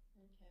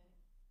 Okay.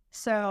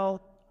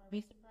 So, are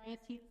we surprised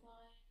he was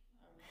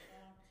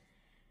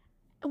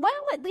lying?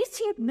 Well, at least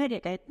he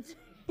admitted it.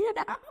 You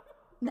know,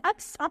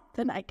 that's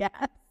something, I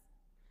guess.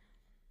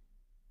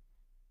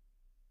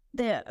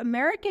 The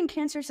American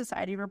Cancer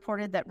Society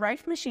reported that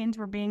Rife machines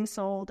were being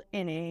sold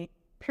in a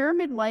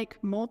pyramid-like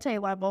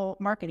multi-level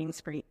marketing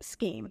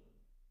scheme.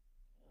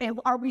 And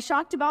are we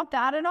shocked about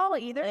that at all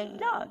either?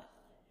 No.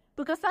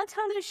 Because that's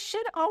how this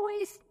shit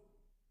always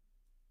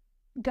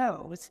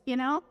goes, you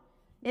know?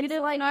 It's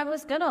like, I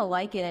was gonna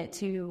liken it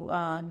to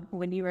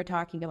when you were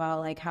talking about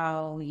like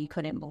how you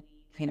couldn't believe,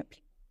 you know,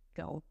 people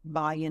go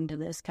buy into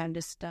this kind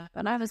of stuff,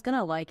 and I was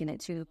gonna liken it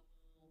to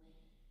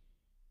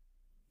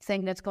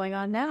thing that's going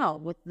on now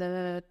with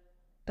the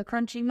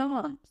crunchy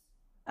moms.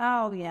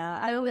 Oh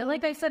yeah,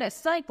 Like I said, it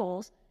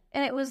cycles,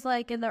 and it was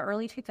like in the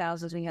early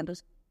 2000s we had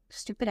those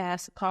stupid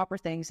ass copper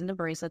things and the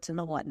bracelets and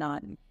the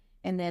whatnot,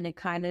 and then it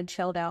kind of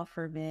chilled out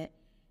for a bit.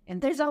 And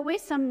there's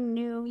always some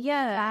new,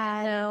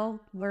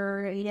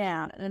 we're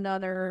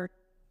another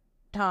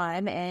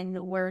time, and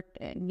we're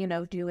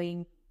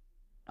doing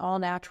all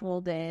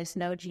natural this,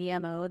 no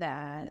GMO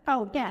that.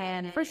 Oh yeah,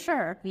 and for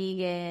sure,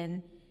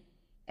 vegan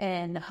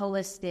and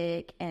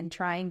holistic, and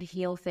trying to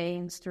heal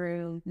things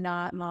through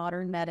not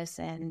modern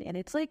medicine. And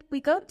it's like we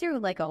go through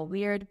like a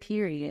weird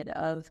period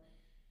of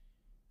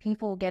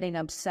people getting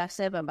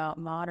obsessive about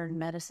modern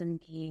medicine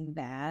being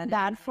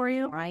bad for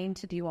you, trying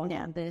to do all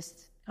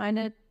this kind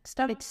of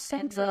stuff. It's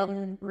sense of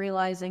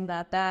realizing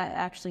that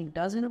actually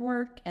doesn't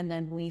work, and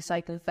then we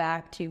cycle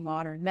back to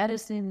modern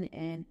medicine.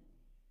 And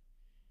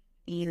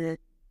either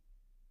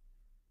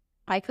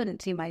I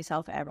couldn't see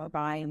myself ever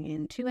buying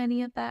into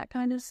any of that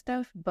kind of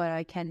stuff, but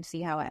I can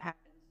see how it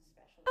happens.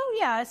 Oh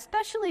yeah,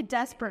 especially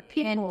desperate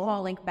people. And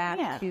falling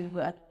back to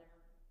a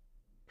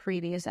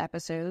previous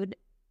episode,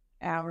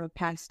 our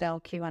pastel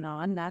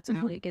QAnon, that's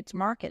how it gets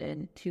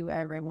marketed to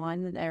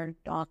everyone. They're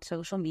on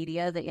social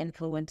media, the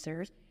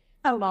influencers,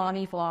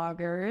 mommy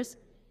vloggers,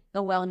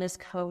 the wellness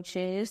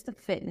coaches, the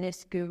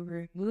fitness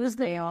gurus.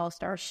 They all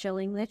start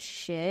shilling this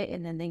shit,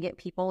 and then they get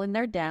people in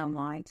their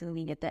downlines, and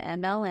we get the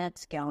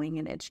MLMs going,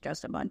 and it's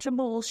just a bunch of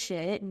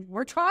bullshit. And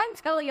we're trying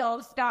to tell y'all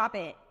to stop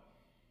it.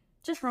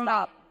 Just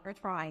stop. We're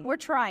trying.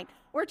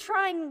 We're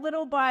trying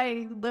little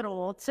by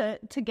little to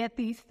get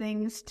these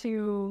things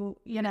to,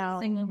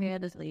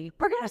 single-handedly.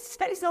 We're going to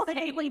stay so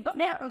lately, but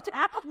now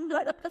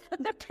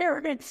the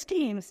pyramid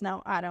schemes.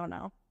 No, I don't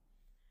know.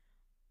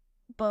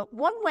 But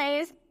one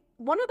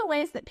of the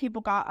ways that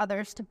people got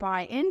others to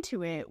buy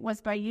into it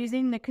was by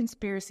using the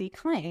conspiracy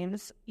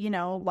claims,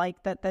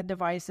 like that the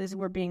devices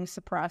were being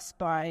suppressed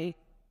by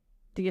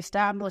the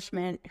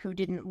establishment who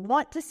didn't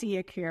want to see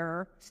a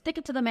cure. Stick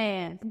it to the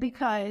man.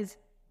 Because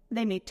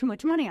they made too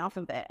much money off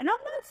of it. And I'm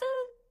not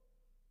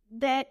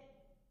saying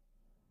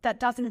that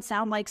doesn't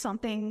sound like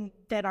something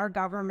that our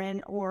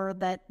government or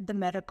that the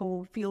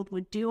medical field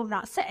would do. I'm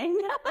not saying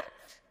that.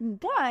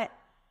 But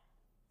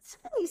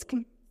some of these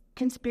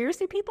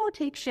conspiracy people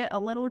take shit a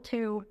little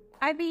too...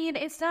 I mean,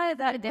 it's not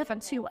that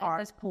different at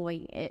this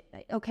point.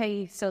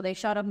 Okay, so they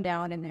shut them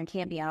down and they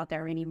can't be out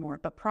there anymore.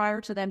 But prior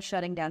to them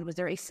shutting down, was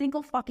there a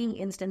single fucking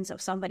instance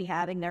of somebody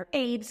having their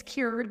AIDS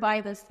cured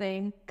by this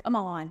thing? Come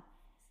on.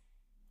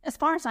 As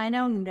far as I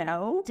know,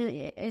 no.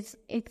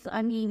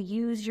 I mean,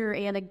 use your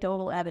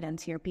anecdotal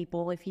evidence here,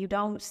 people. If you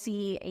don't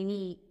see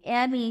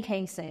any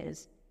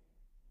cases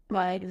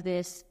like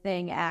this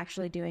thing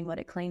actually doing what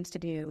it claims to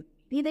do,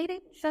 they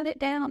didn't shut it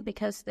down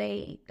because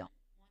they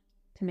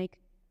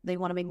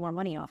want to make more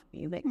money off of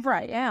you. They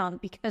shut it down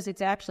because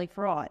it's actually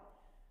fraud.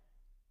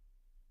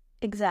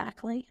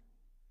 Exactly.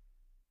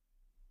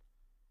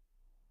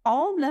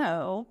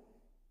 Although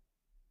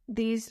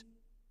these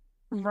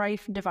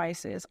Rife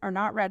devices are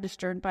not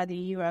registered by the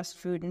U.S.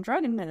 Food and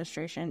Drug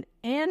Administration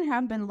and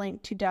have been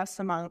linked to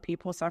deaths among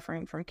people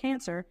suffering from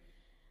cancer,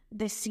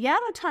 the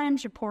Seattle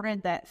Times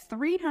reported that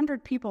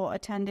 300 people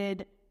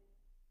attended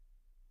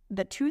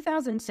the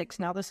 2006,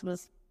 now this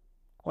was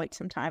quite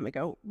some time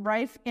ago,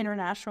 Rife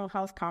International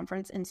Health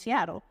Conference in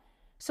Seattle.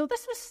 So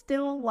this was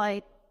still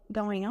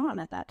going on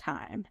at that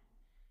time.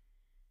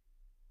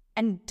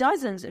 And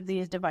dozens of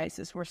these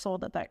devices were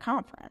sold at that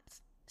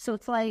conference. So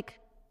it's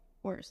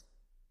worse.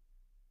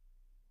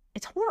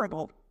 It's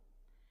horrible.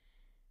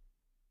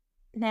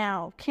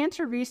 Now,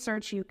 Cancer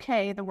Research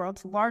UK, the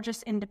world's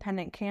largest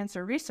independent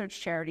cancer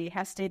research charity,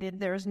 has stated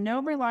there is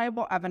no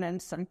reliable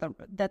evidence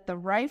that the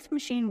Rife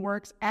machine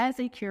works as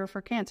a cure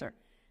for cancer.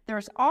 There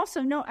is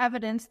also no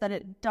evidence that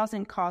it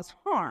doesn't cause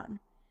harm.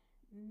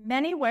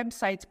 Many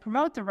websites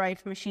promote the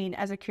Rife machine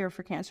as a cure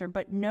for cancer,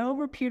 but no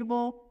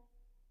reputable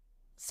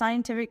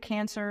scientific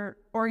cancer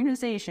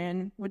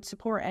organization would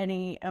support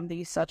any of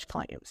these such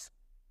claims.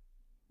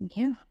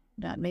 Yeah,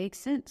 that makes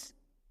sense.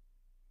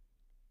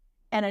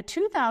 And a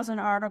 2000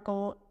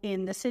 article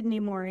in the Sydney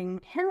Morning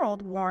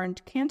Herald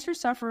warned cancer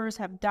sufferers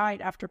have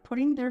died after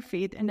putting their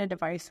faith in a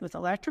device with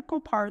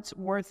electrical parts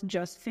worth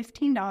just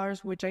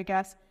 $15, which I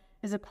guess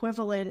is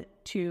equivalent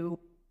to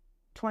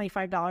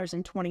 $25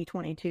 in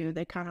 2022.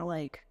 They kind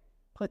of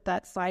put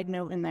that side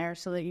note in there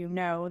so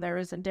that there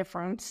is a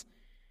difference.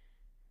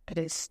 But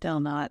it's still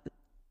not.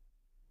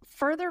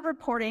 Further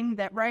reporting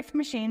that Rife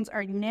machines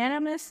are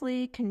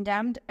unanimously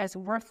condemned as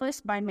worthless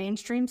by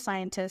mainstream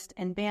scientists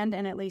and banned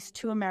in at least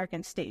 2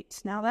 American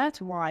states. Now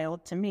that's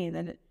wild to me.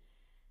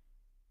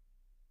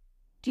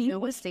 Do you know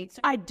what states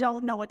are? I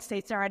don't know what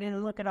states are. I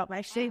didn't look it up.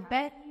 I should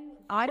bet.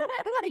 I don't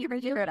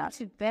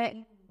to bet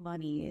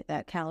money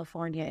that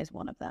California is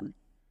one of them.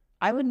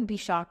 I wouldn't be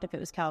shocked if it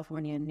was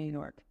California and New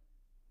York.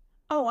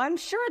 Oh, I'm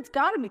sure it's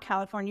got to be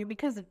California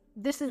because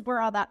this is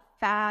where all that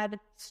fad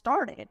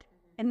started.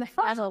 And the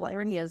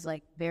California is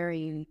like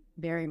very,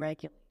 very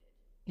regulated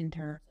in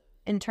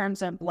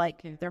terms of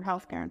like their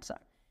healthcare and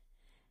stuff.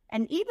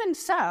 And even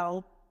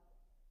so,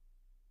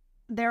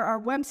 there are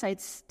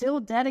websites still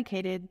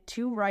dedicated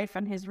to Rife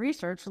and his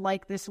research,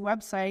 like this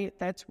website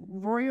that's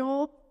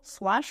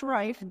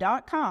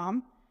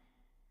royal/rife.com,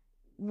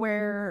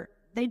 where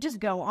they just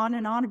go on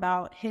and on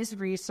about his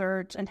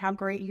research and how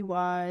great he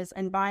was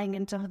and buying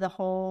into the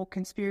whole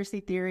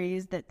conspiracy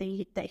theories that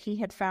he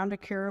had found a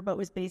cure but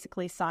was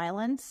basically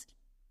silenced.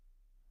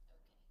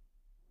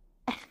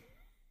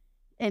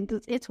 And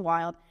it's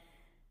wild.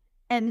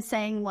 And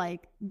saying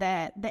like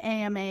that the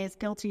AMA is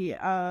guilty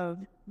of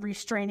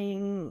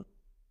restraining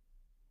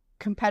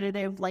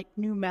competitive like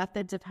new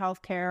methods of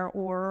healthcare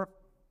or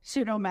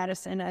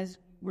pseudomedicine, as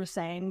we're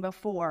saying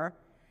before,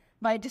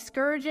 by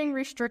discouraging,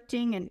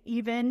 restricting, and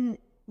even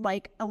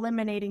like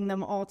eliminating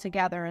them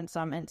altogether in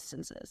some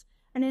instances.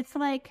 And it's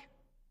like,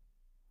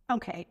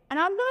 okay, and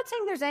I'm not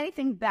saying there's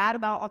anything bad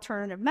about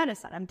alternative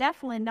medicine. I'm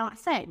definitely not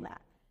saying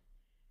that.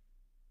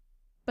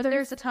 But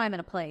there's a time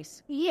and a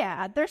place.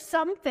 Yeah, there's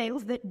some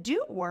things that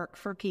do work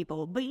for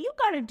people, but you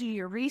got to do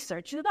your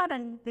research. You got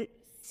to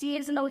see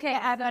it's okay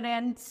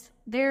evidence.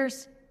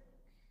 There's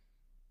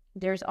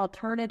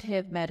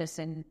alternative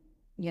medicine,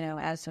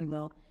 as some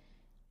will,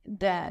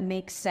 that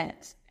makes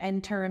sense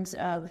in terms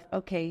of,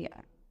 okay,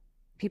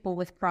 people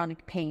with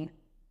chronic pain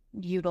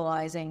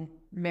utilizing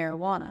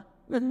marijuana.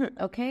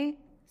 Okay?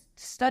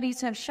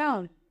 Studies have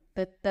shown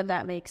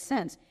that makes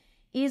sense.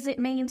 Is it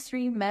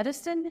mainstream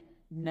medicine?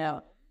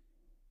 No.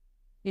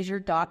 Is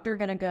your doctor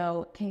going to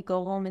go, okay,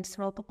 go home and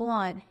smoke a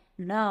blunt?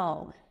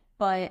 No.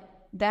 But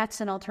that's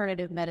an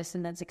alternative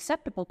medicine that's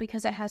acceptable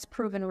because it has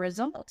proven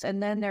results.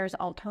 And then there's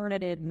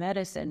alternative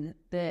medicine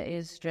that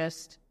is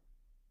just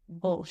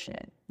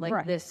bullshit,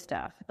 like this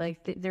stuff. Like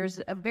there's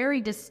a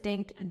very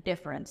distinct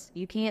difference.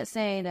 You can't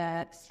say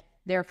that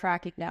they're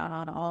cracking down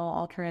on all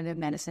alternative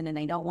medicine and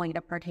they don't want you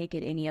to partake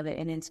in any of it.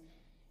 And it's,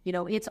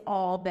 it's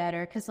all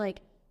better. Because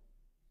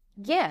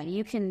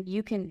you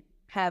can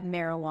have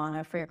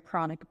marijuana for a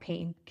chronic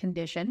pain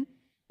condition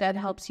that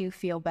helps you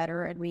feel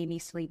better and maybe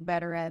sleep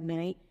better at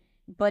night.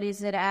 But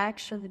is it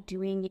actually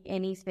doing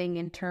anything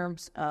in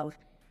terms of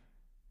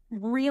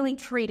really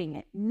treating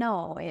it?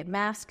 No, it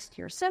masks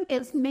your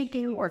symptoms. It's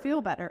making you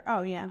feel better.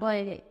 Oh, yeah.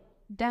 But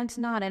that's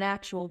not an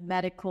actual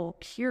medical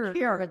cure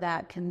for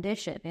that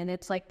condition. And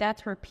it's like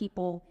that's where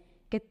people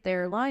get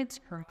their lines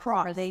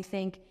crossed. Where they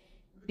think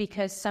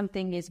because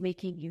something is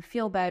making you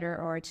feel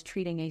better or it's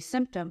treating a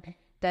symptom,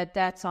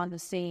 that's on the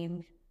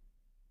same,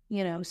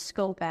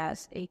 scope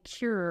as a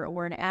cure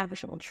or an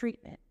actual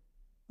treatment.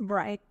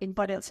 Right,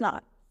 but it's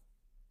not.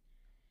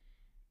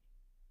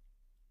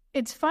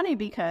 It's funny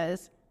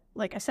because,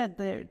 like I said,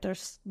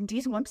 there's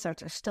these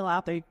websites are still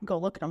out there. You can go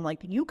look at them. Like,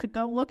 you could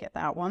go look at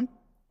that one.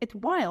 It's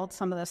wild,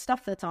 some of the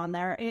stuff that's on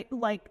there.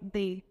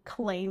 They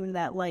claim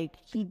that,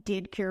 he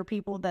did cure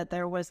people, that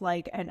there was,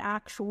 an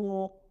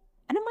actual...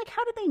 And I'm like,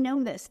 how did they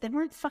know this? They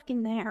weren't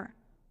fucking there.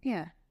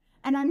 Yeah.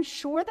 And I'm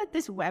sure that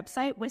this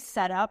website was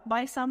set up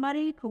by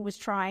somebody who was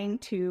trying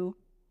to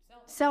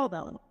sell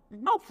them.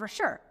 Mm-hmm. Oh, for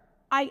sure.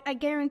 I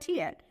guarantee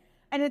it.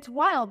 And it's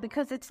wild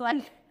because it's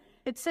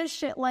it says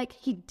shit like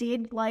he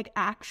did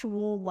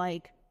actual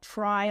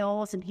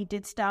trials and he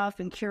did stuff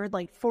and cured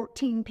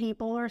 14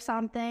 people or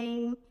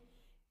something.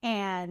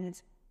 And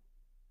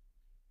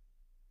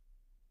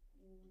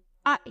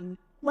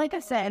like I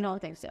said, I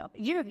don't think so.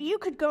 You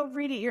could go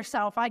read it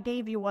yourself. I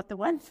gave you what the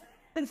website.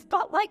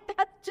 But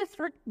that's just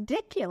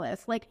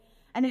ridiculous.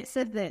 And it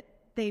said that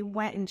they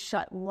went and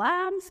shut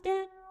labs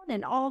down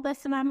and all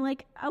this, and I'm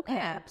like,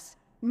 okay,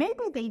 maybe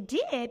they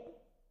did.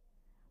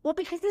 Well,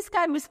 because this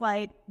guy was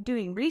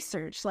doing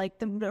research,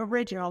 the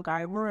original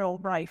guy, Royal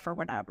Rife or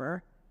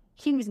whatever.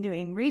 He was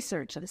doing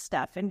research and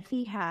stuff, and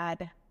he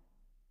had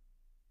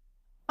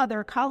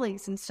other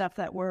colleagues and stuff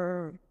that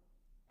were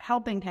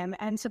helping him,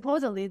 and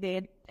supposedly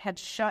they had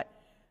shut.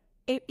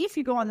 If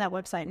you go on that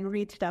website and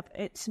read stuff,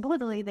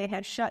 supposedly they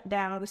had shut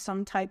down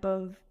some type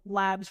of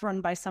labs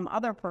run by some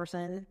other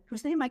person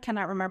whose name I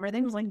cannot remember. I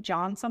think it was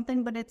John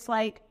something, but it's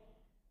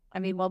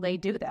they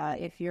do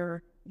that if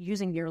you're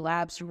using your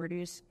labs to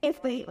reduce.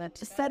 If they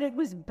said it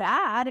was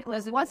bad, it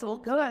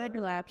wasn't good.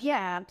 Lab.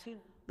 Yeah.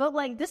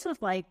 But this was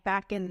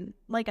back in,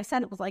 like I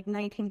said, it was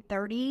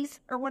 1930s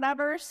or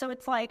whatever. So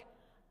it's I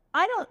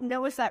don't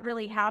know if that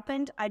really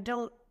happened.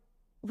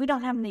 We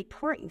don't have any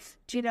proof.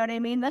 Do you know what I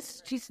mean?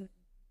 That's just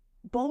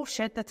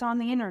bullshit that's on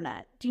the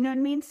internet. Do you know what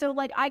I mean? So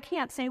I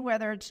can't say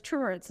whether it's true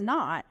or it's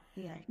not.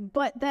 Yeah.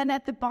 But then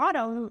at the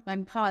bottom,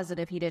 I'm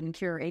positive he didn't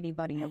cure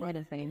anybody or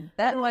anything.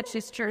 That much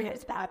is true.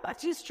 Yes, that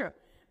much is true.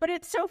 But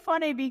it's so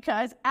funny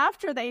because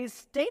after they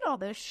state all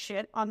this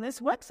shit on this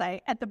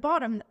website, at the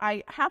bottom,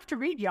 I have to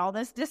read y'all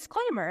this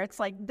disclaimer. It's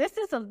this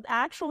is an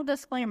actual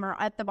disclaimer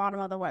at the bottom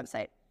of the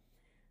website.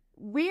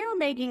 We are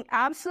making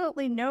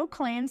absolutely no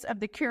claims of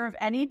the cure of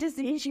any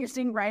disease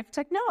using Rife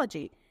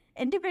technology.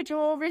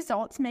 Individual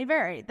results may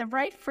vary. The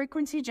Rife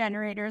frequency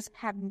generators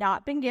have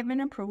not been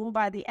given approval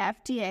by the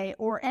FDA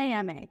or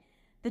AMA.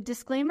 The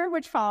disclaimer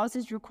which follows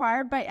is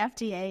required by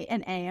FDA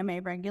and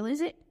AMA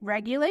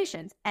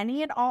regulations.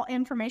 Any and all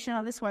information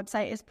on this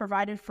website is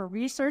provided for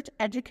research,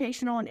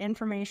 educational, and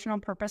informational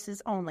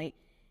purposes only.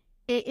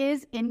 It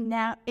is in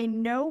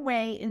no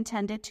way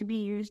intended to be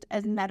used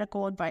as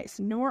medical advice,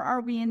 nor are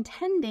we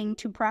intending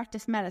to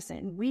practice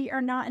medicine. We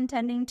are not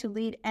intending to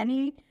lead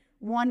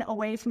anyone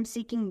away from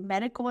seeking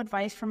medical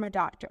advice from a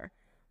doctor.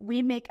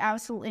 We make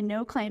absolutely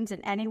no claims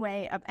in any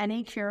way of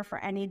any cure for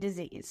any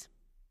disease.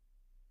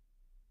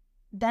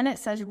 Then it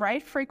says,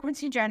 Rife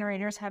frequency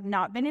generators have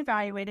not been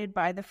evaluated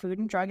by the Food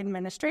and Drug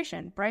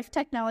Administration. Rife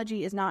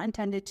technology is not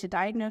intended to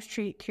diagnose,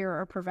 treat, cure,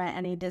 or prevent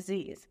any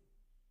disease.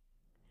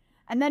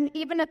 And then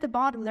even at the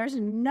bottom, there's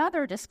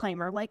another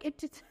disclaimer. Like, it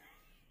just...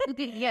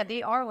 Yeah,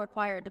 they are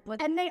required to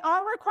put... And they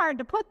are required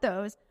to put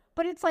those,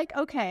 but it's like,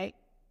 okay,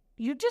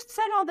 you just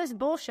said all this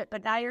bullshit,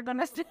 but now you're going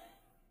to...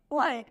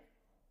 Like,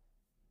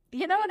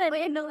 you know what I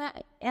mean?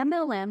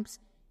 MLMs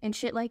and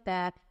shit like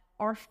that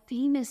are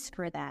famous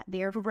for that.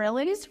 They're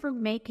really for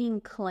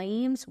making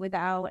claims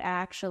without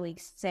actually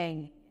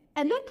saying.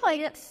 And they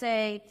can't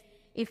say,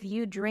 if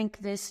you drink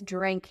this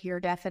drink, you're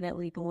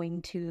definitely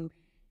going to,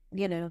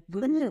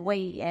 lose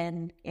weight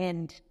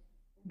and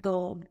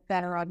go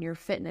better on your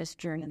fitness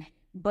journey.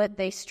 But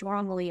they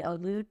strongly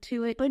allude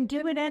to it. But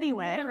do it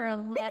anyway.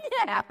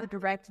 Not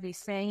directly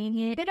saying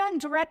it. They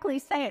don't directly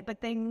say it, but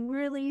they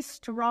really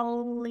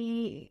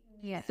strongly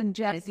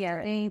suggest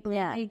it.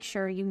 Make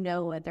sure you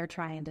know what they're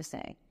trying to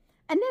say.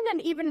 And then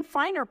in even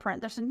finer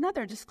print, there's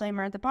another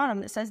disclaimer at the bottom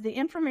that says the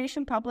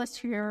information published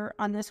here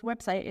on this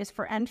website is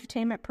for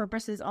entertainment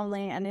purposes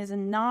only and is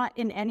not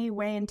in any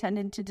way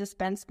intended to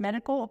dispense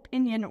medical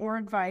opinion or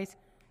advice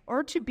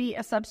or to be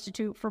a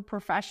substitute for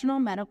professional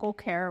medical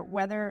care,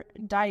 whether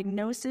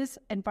diagnosis,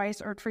 advice,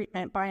 or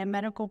treatment by a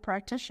medical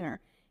practitioner.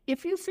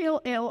 If you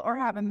feel ill or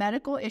have a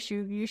medical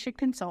issue, you should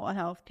consult a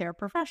healthcare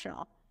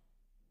professional.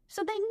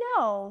 So they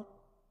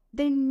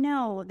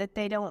know that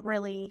they don't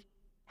really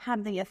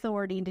have the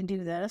authority to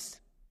do this.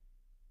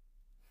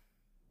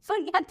 So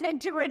yet they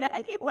do it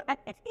anyway.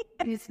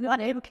 It's not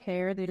they don't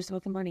care, they just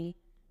want the money.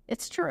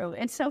 It's true.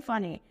 It's so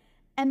funny.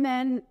 And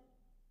then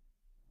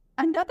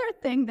another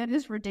thing that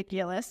is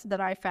ridiculous that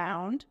I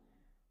found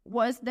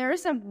was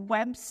there's a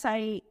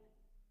website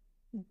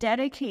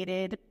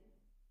dedicated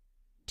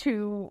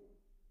to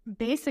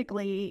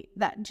basically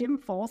that Jim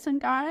Folson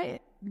guy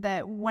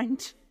that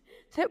went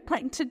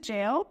to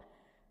jail,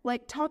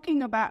 like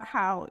talking about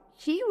how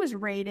he was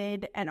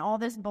raided and all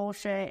this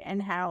bullshit and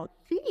how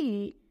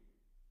he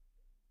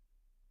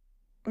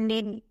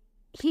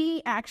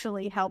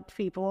actually helped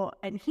people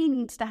and he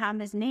needs to have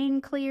his name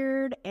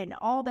cleared and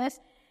all this.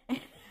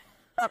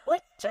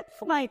 Just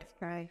like,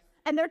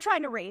 and they're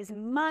trying to raise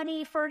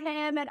money for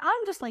him. And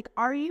I'm just like,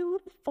 are you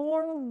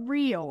for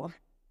real?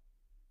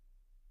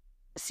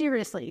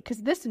 Seriously,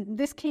 because this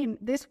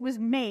was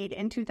made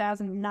in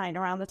 2009,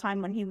 around the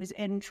time when he was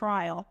in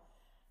trial.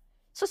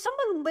 So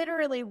someone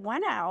literally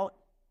went out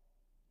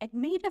and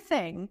made a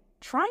thing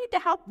trying to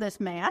help this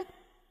man.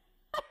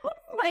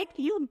 Like,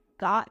 you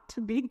got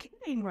to be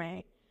kidding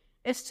me.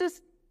 It's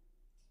just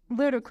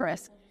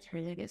ludicrous.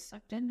 Really get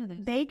sucked into this.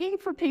 Begging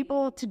for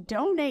people to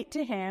donate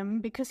to him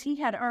because he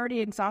had already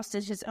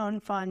exhausted his own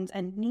funds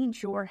and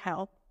needs your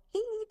help.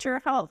 He needs your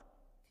help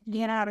to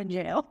get out of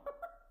jail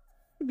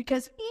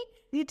because he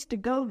needs to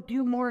go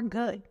do more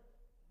good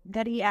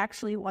that he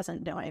actually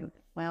wasn't doing.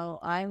 Well,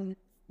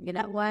 you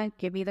know what?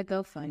 Give me the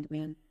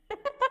GoFundMe.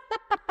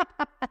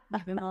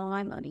 Give him all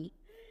my money.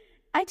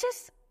 It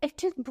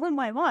just blew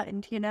my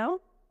mind,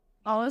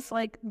 I was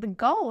like, the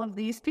goal of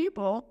these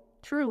people,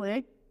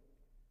 truly,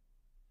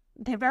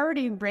 they've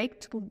already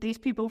raked these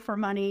people for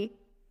money,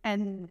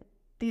 and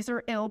these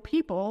are ill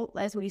people,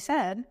 as we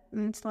said,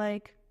 and it's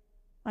like,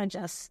 I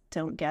just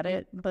don't get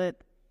it, but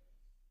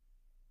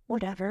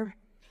whatever.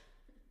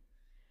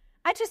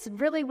 I just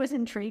really was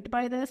intrigued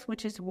by this,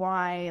 which is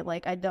why,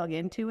 I dug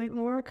into it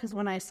more, because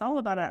when I saw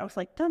about it, I was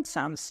like, that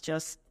sounds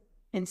just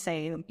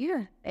insane.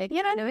 Yeah, it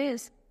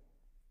is.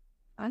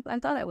 I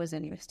thought it was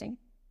interesting.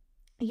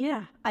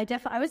 Yeah, I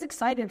was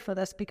excited for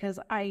this because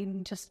I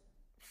just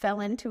fell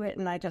into it,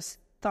 and I just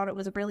thought it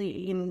was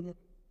really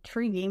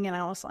intriguing, and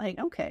I was like,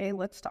 okay,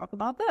 let's talk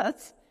about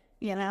this,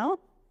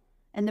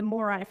 And the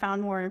more I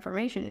found more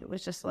information, it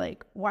was just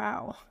like,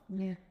 wow.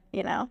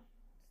 Yeah.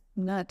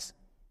 Nuts.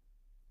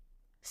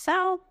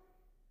 So,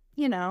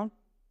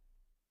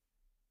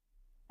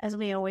 as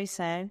we always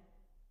say,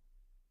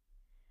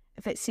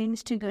 if it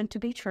seems too good to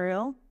be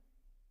true,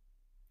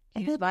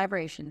 use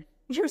vibration.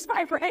 Use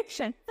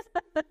vibration.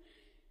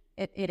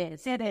 It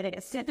is. It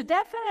is. It's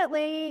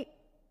definitely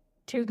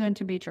too good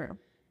to be true,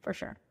 for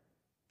sure.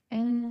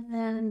 And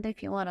then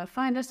if you want to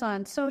find us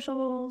on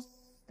socials,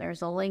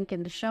 there's a link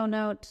in the show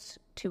notes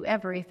to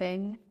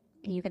everything.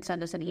 You can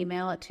send us an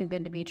email at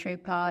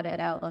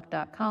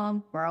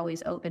toogoodtobetruepod@outlook.com. We're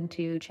always open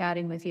to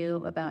chatting with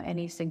you about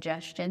any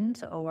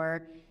suggestions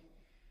or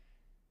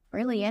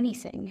really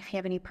anything. If you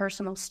have any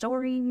personal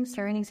stories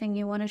or anything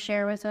you want to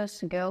share with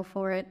us, go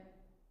for it.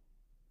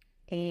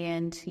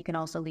 And you can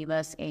also leave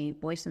us a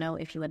voice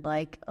note if you would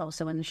like,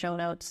 also in the show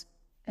notes,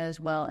 as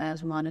well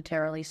as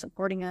monetarily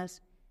supporting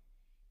us.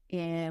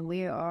 And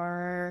we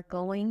are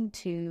going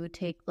to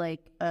take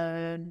like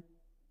a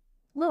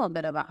little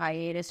bit of a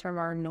hiatus from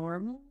our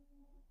normal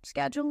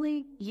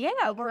scheduling.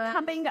 Yeah, we're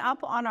coming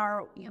up on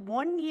our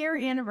 1-year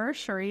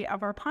anniversary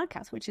of our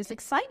podcast, which is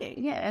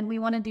exciting. Yeah, and we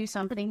want to do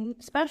something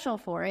special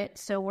for it.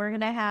 So we're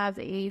going to have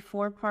a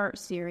 4-part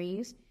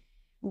series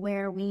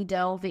where we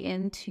delve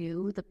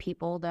into the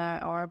people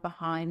that are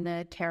behind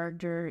the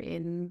character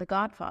in The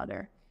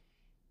Godfather.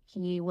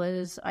 He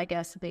was, I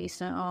guess,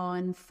 based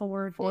on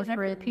four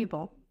different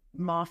people.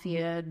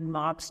 Mafia,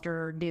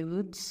 mobster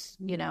dudes.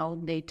 You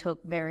know, they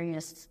took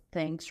various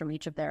things from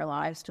each of their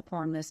lives to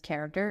form this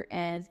character.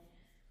 And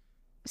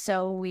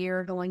so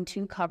we're going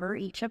to cover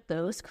each of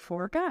those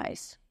 4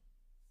 guys.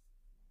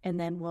 And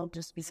then we'll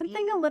just be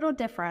something a little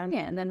different.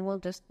 Yeah, and then we'll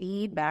just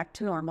be back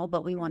to normal.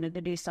 But we wanted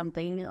to do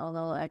something a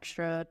little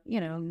extra,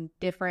 you know,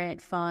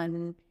 different,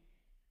 fun,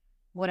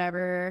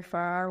 whatever for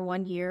our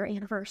 1-year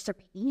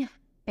anniversary,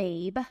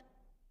 babe.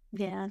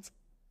 Yeah.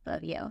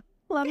 Love you.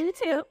 Love you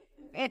too.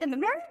 It's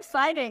very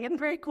exciting and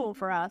very cool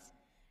for us.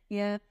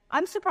 Yeah.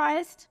 I'm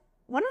surprised.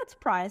 Well, not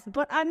surprised,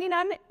 but I mean,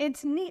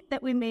 it's neat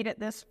that we made it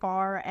this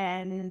far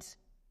and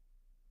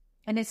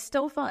it's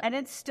still fun. And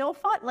it's still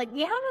fun. Like,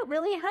 we haven't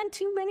really had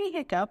too many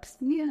hiccups.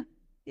 Yeah.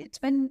 It's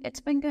been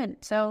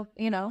good. So,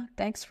 you know,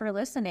 thanks for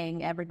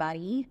listening,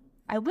 everybody.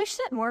 I wish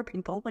that more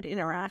people would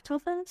interact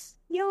with us,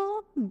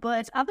 y'all.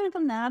 But other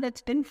than that,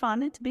 it's been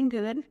fun. It's been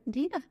good.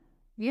 Yeah.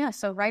 Yeah,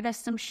 so write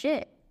us some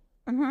shit.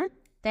 Mm-hmm.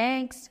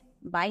 Thanks.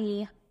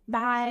 Bye.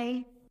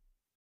 Bye.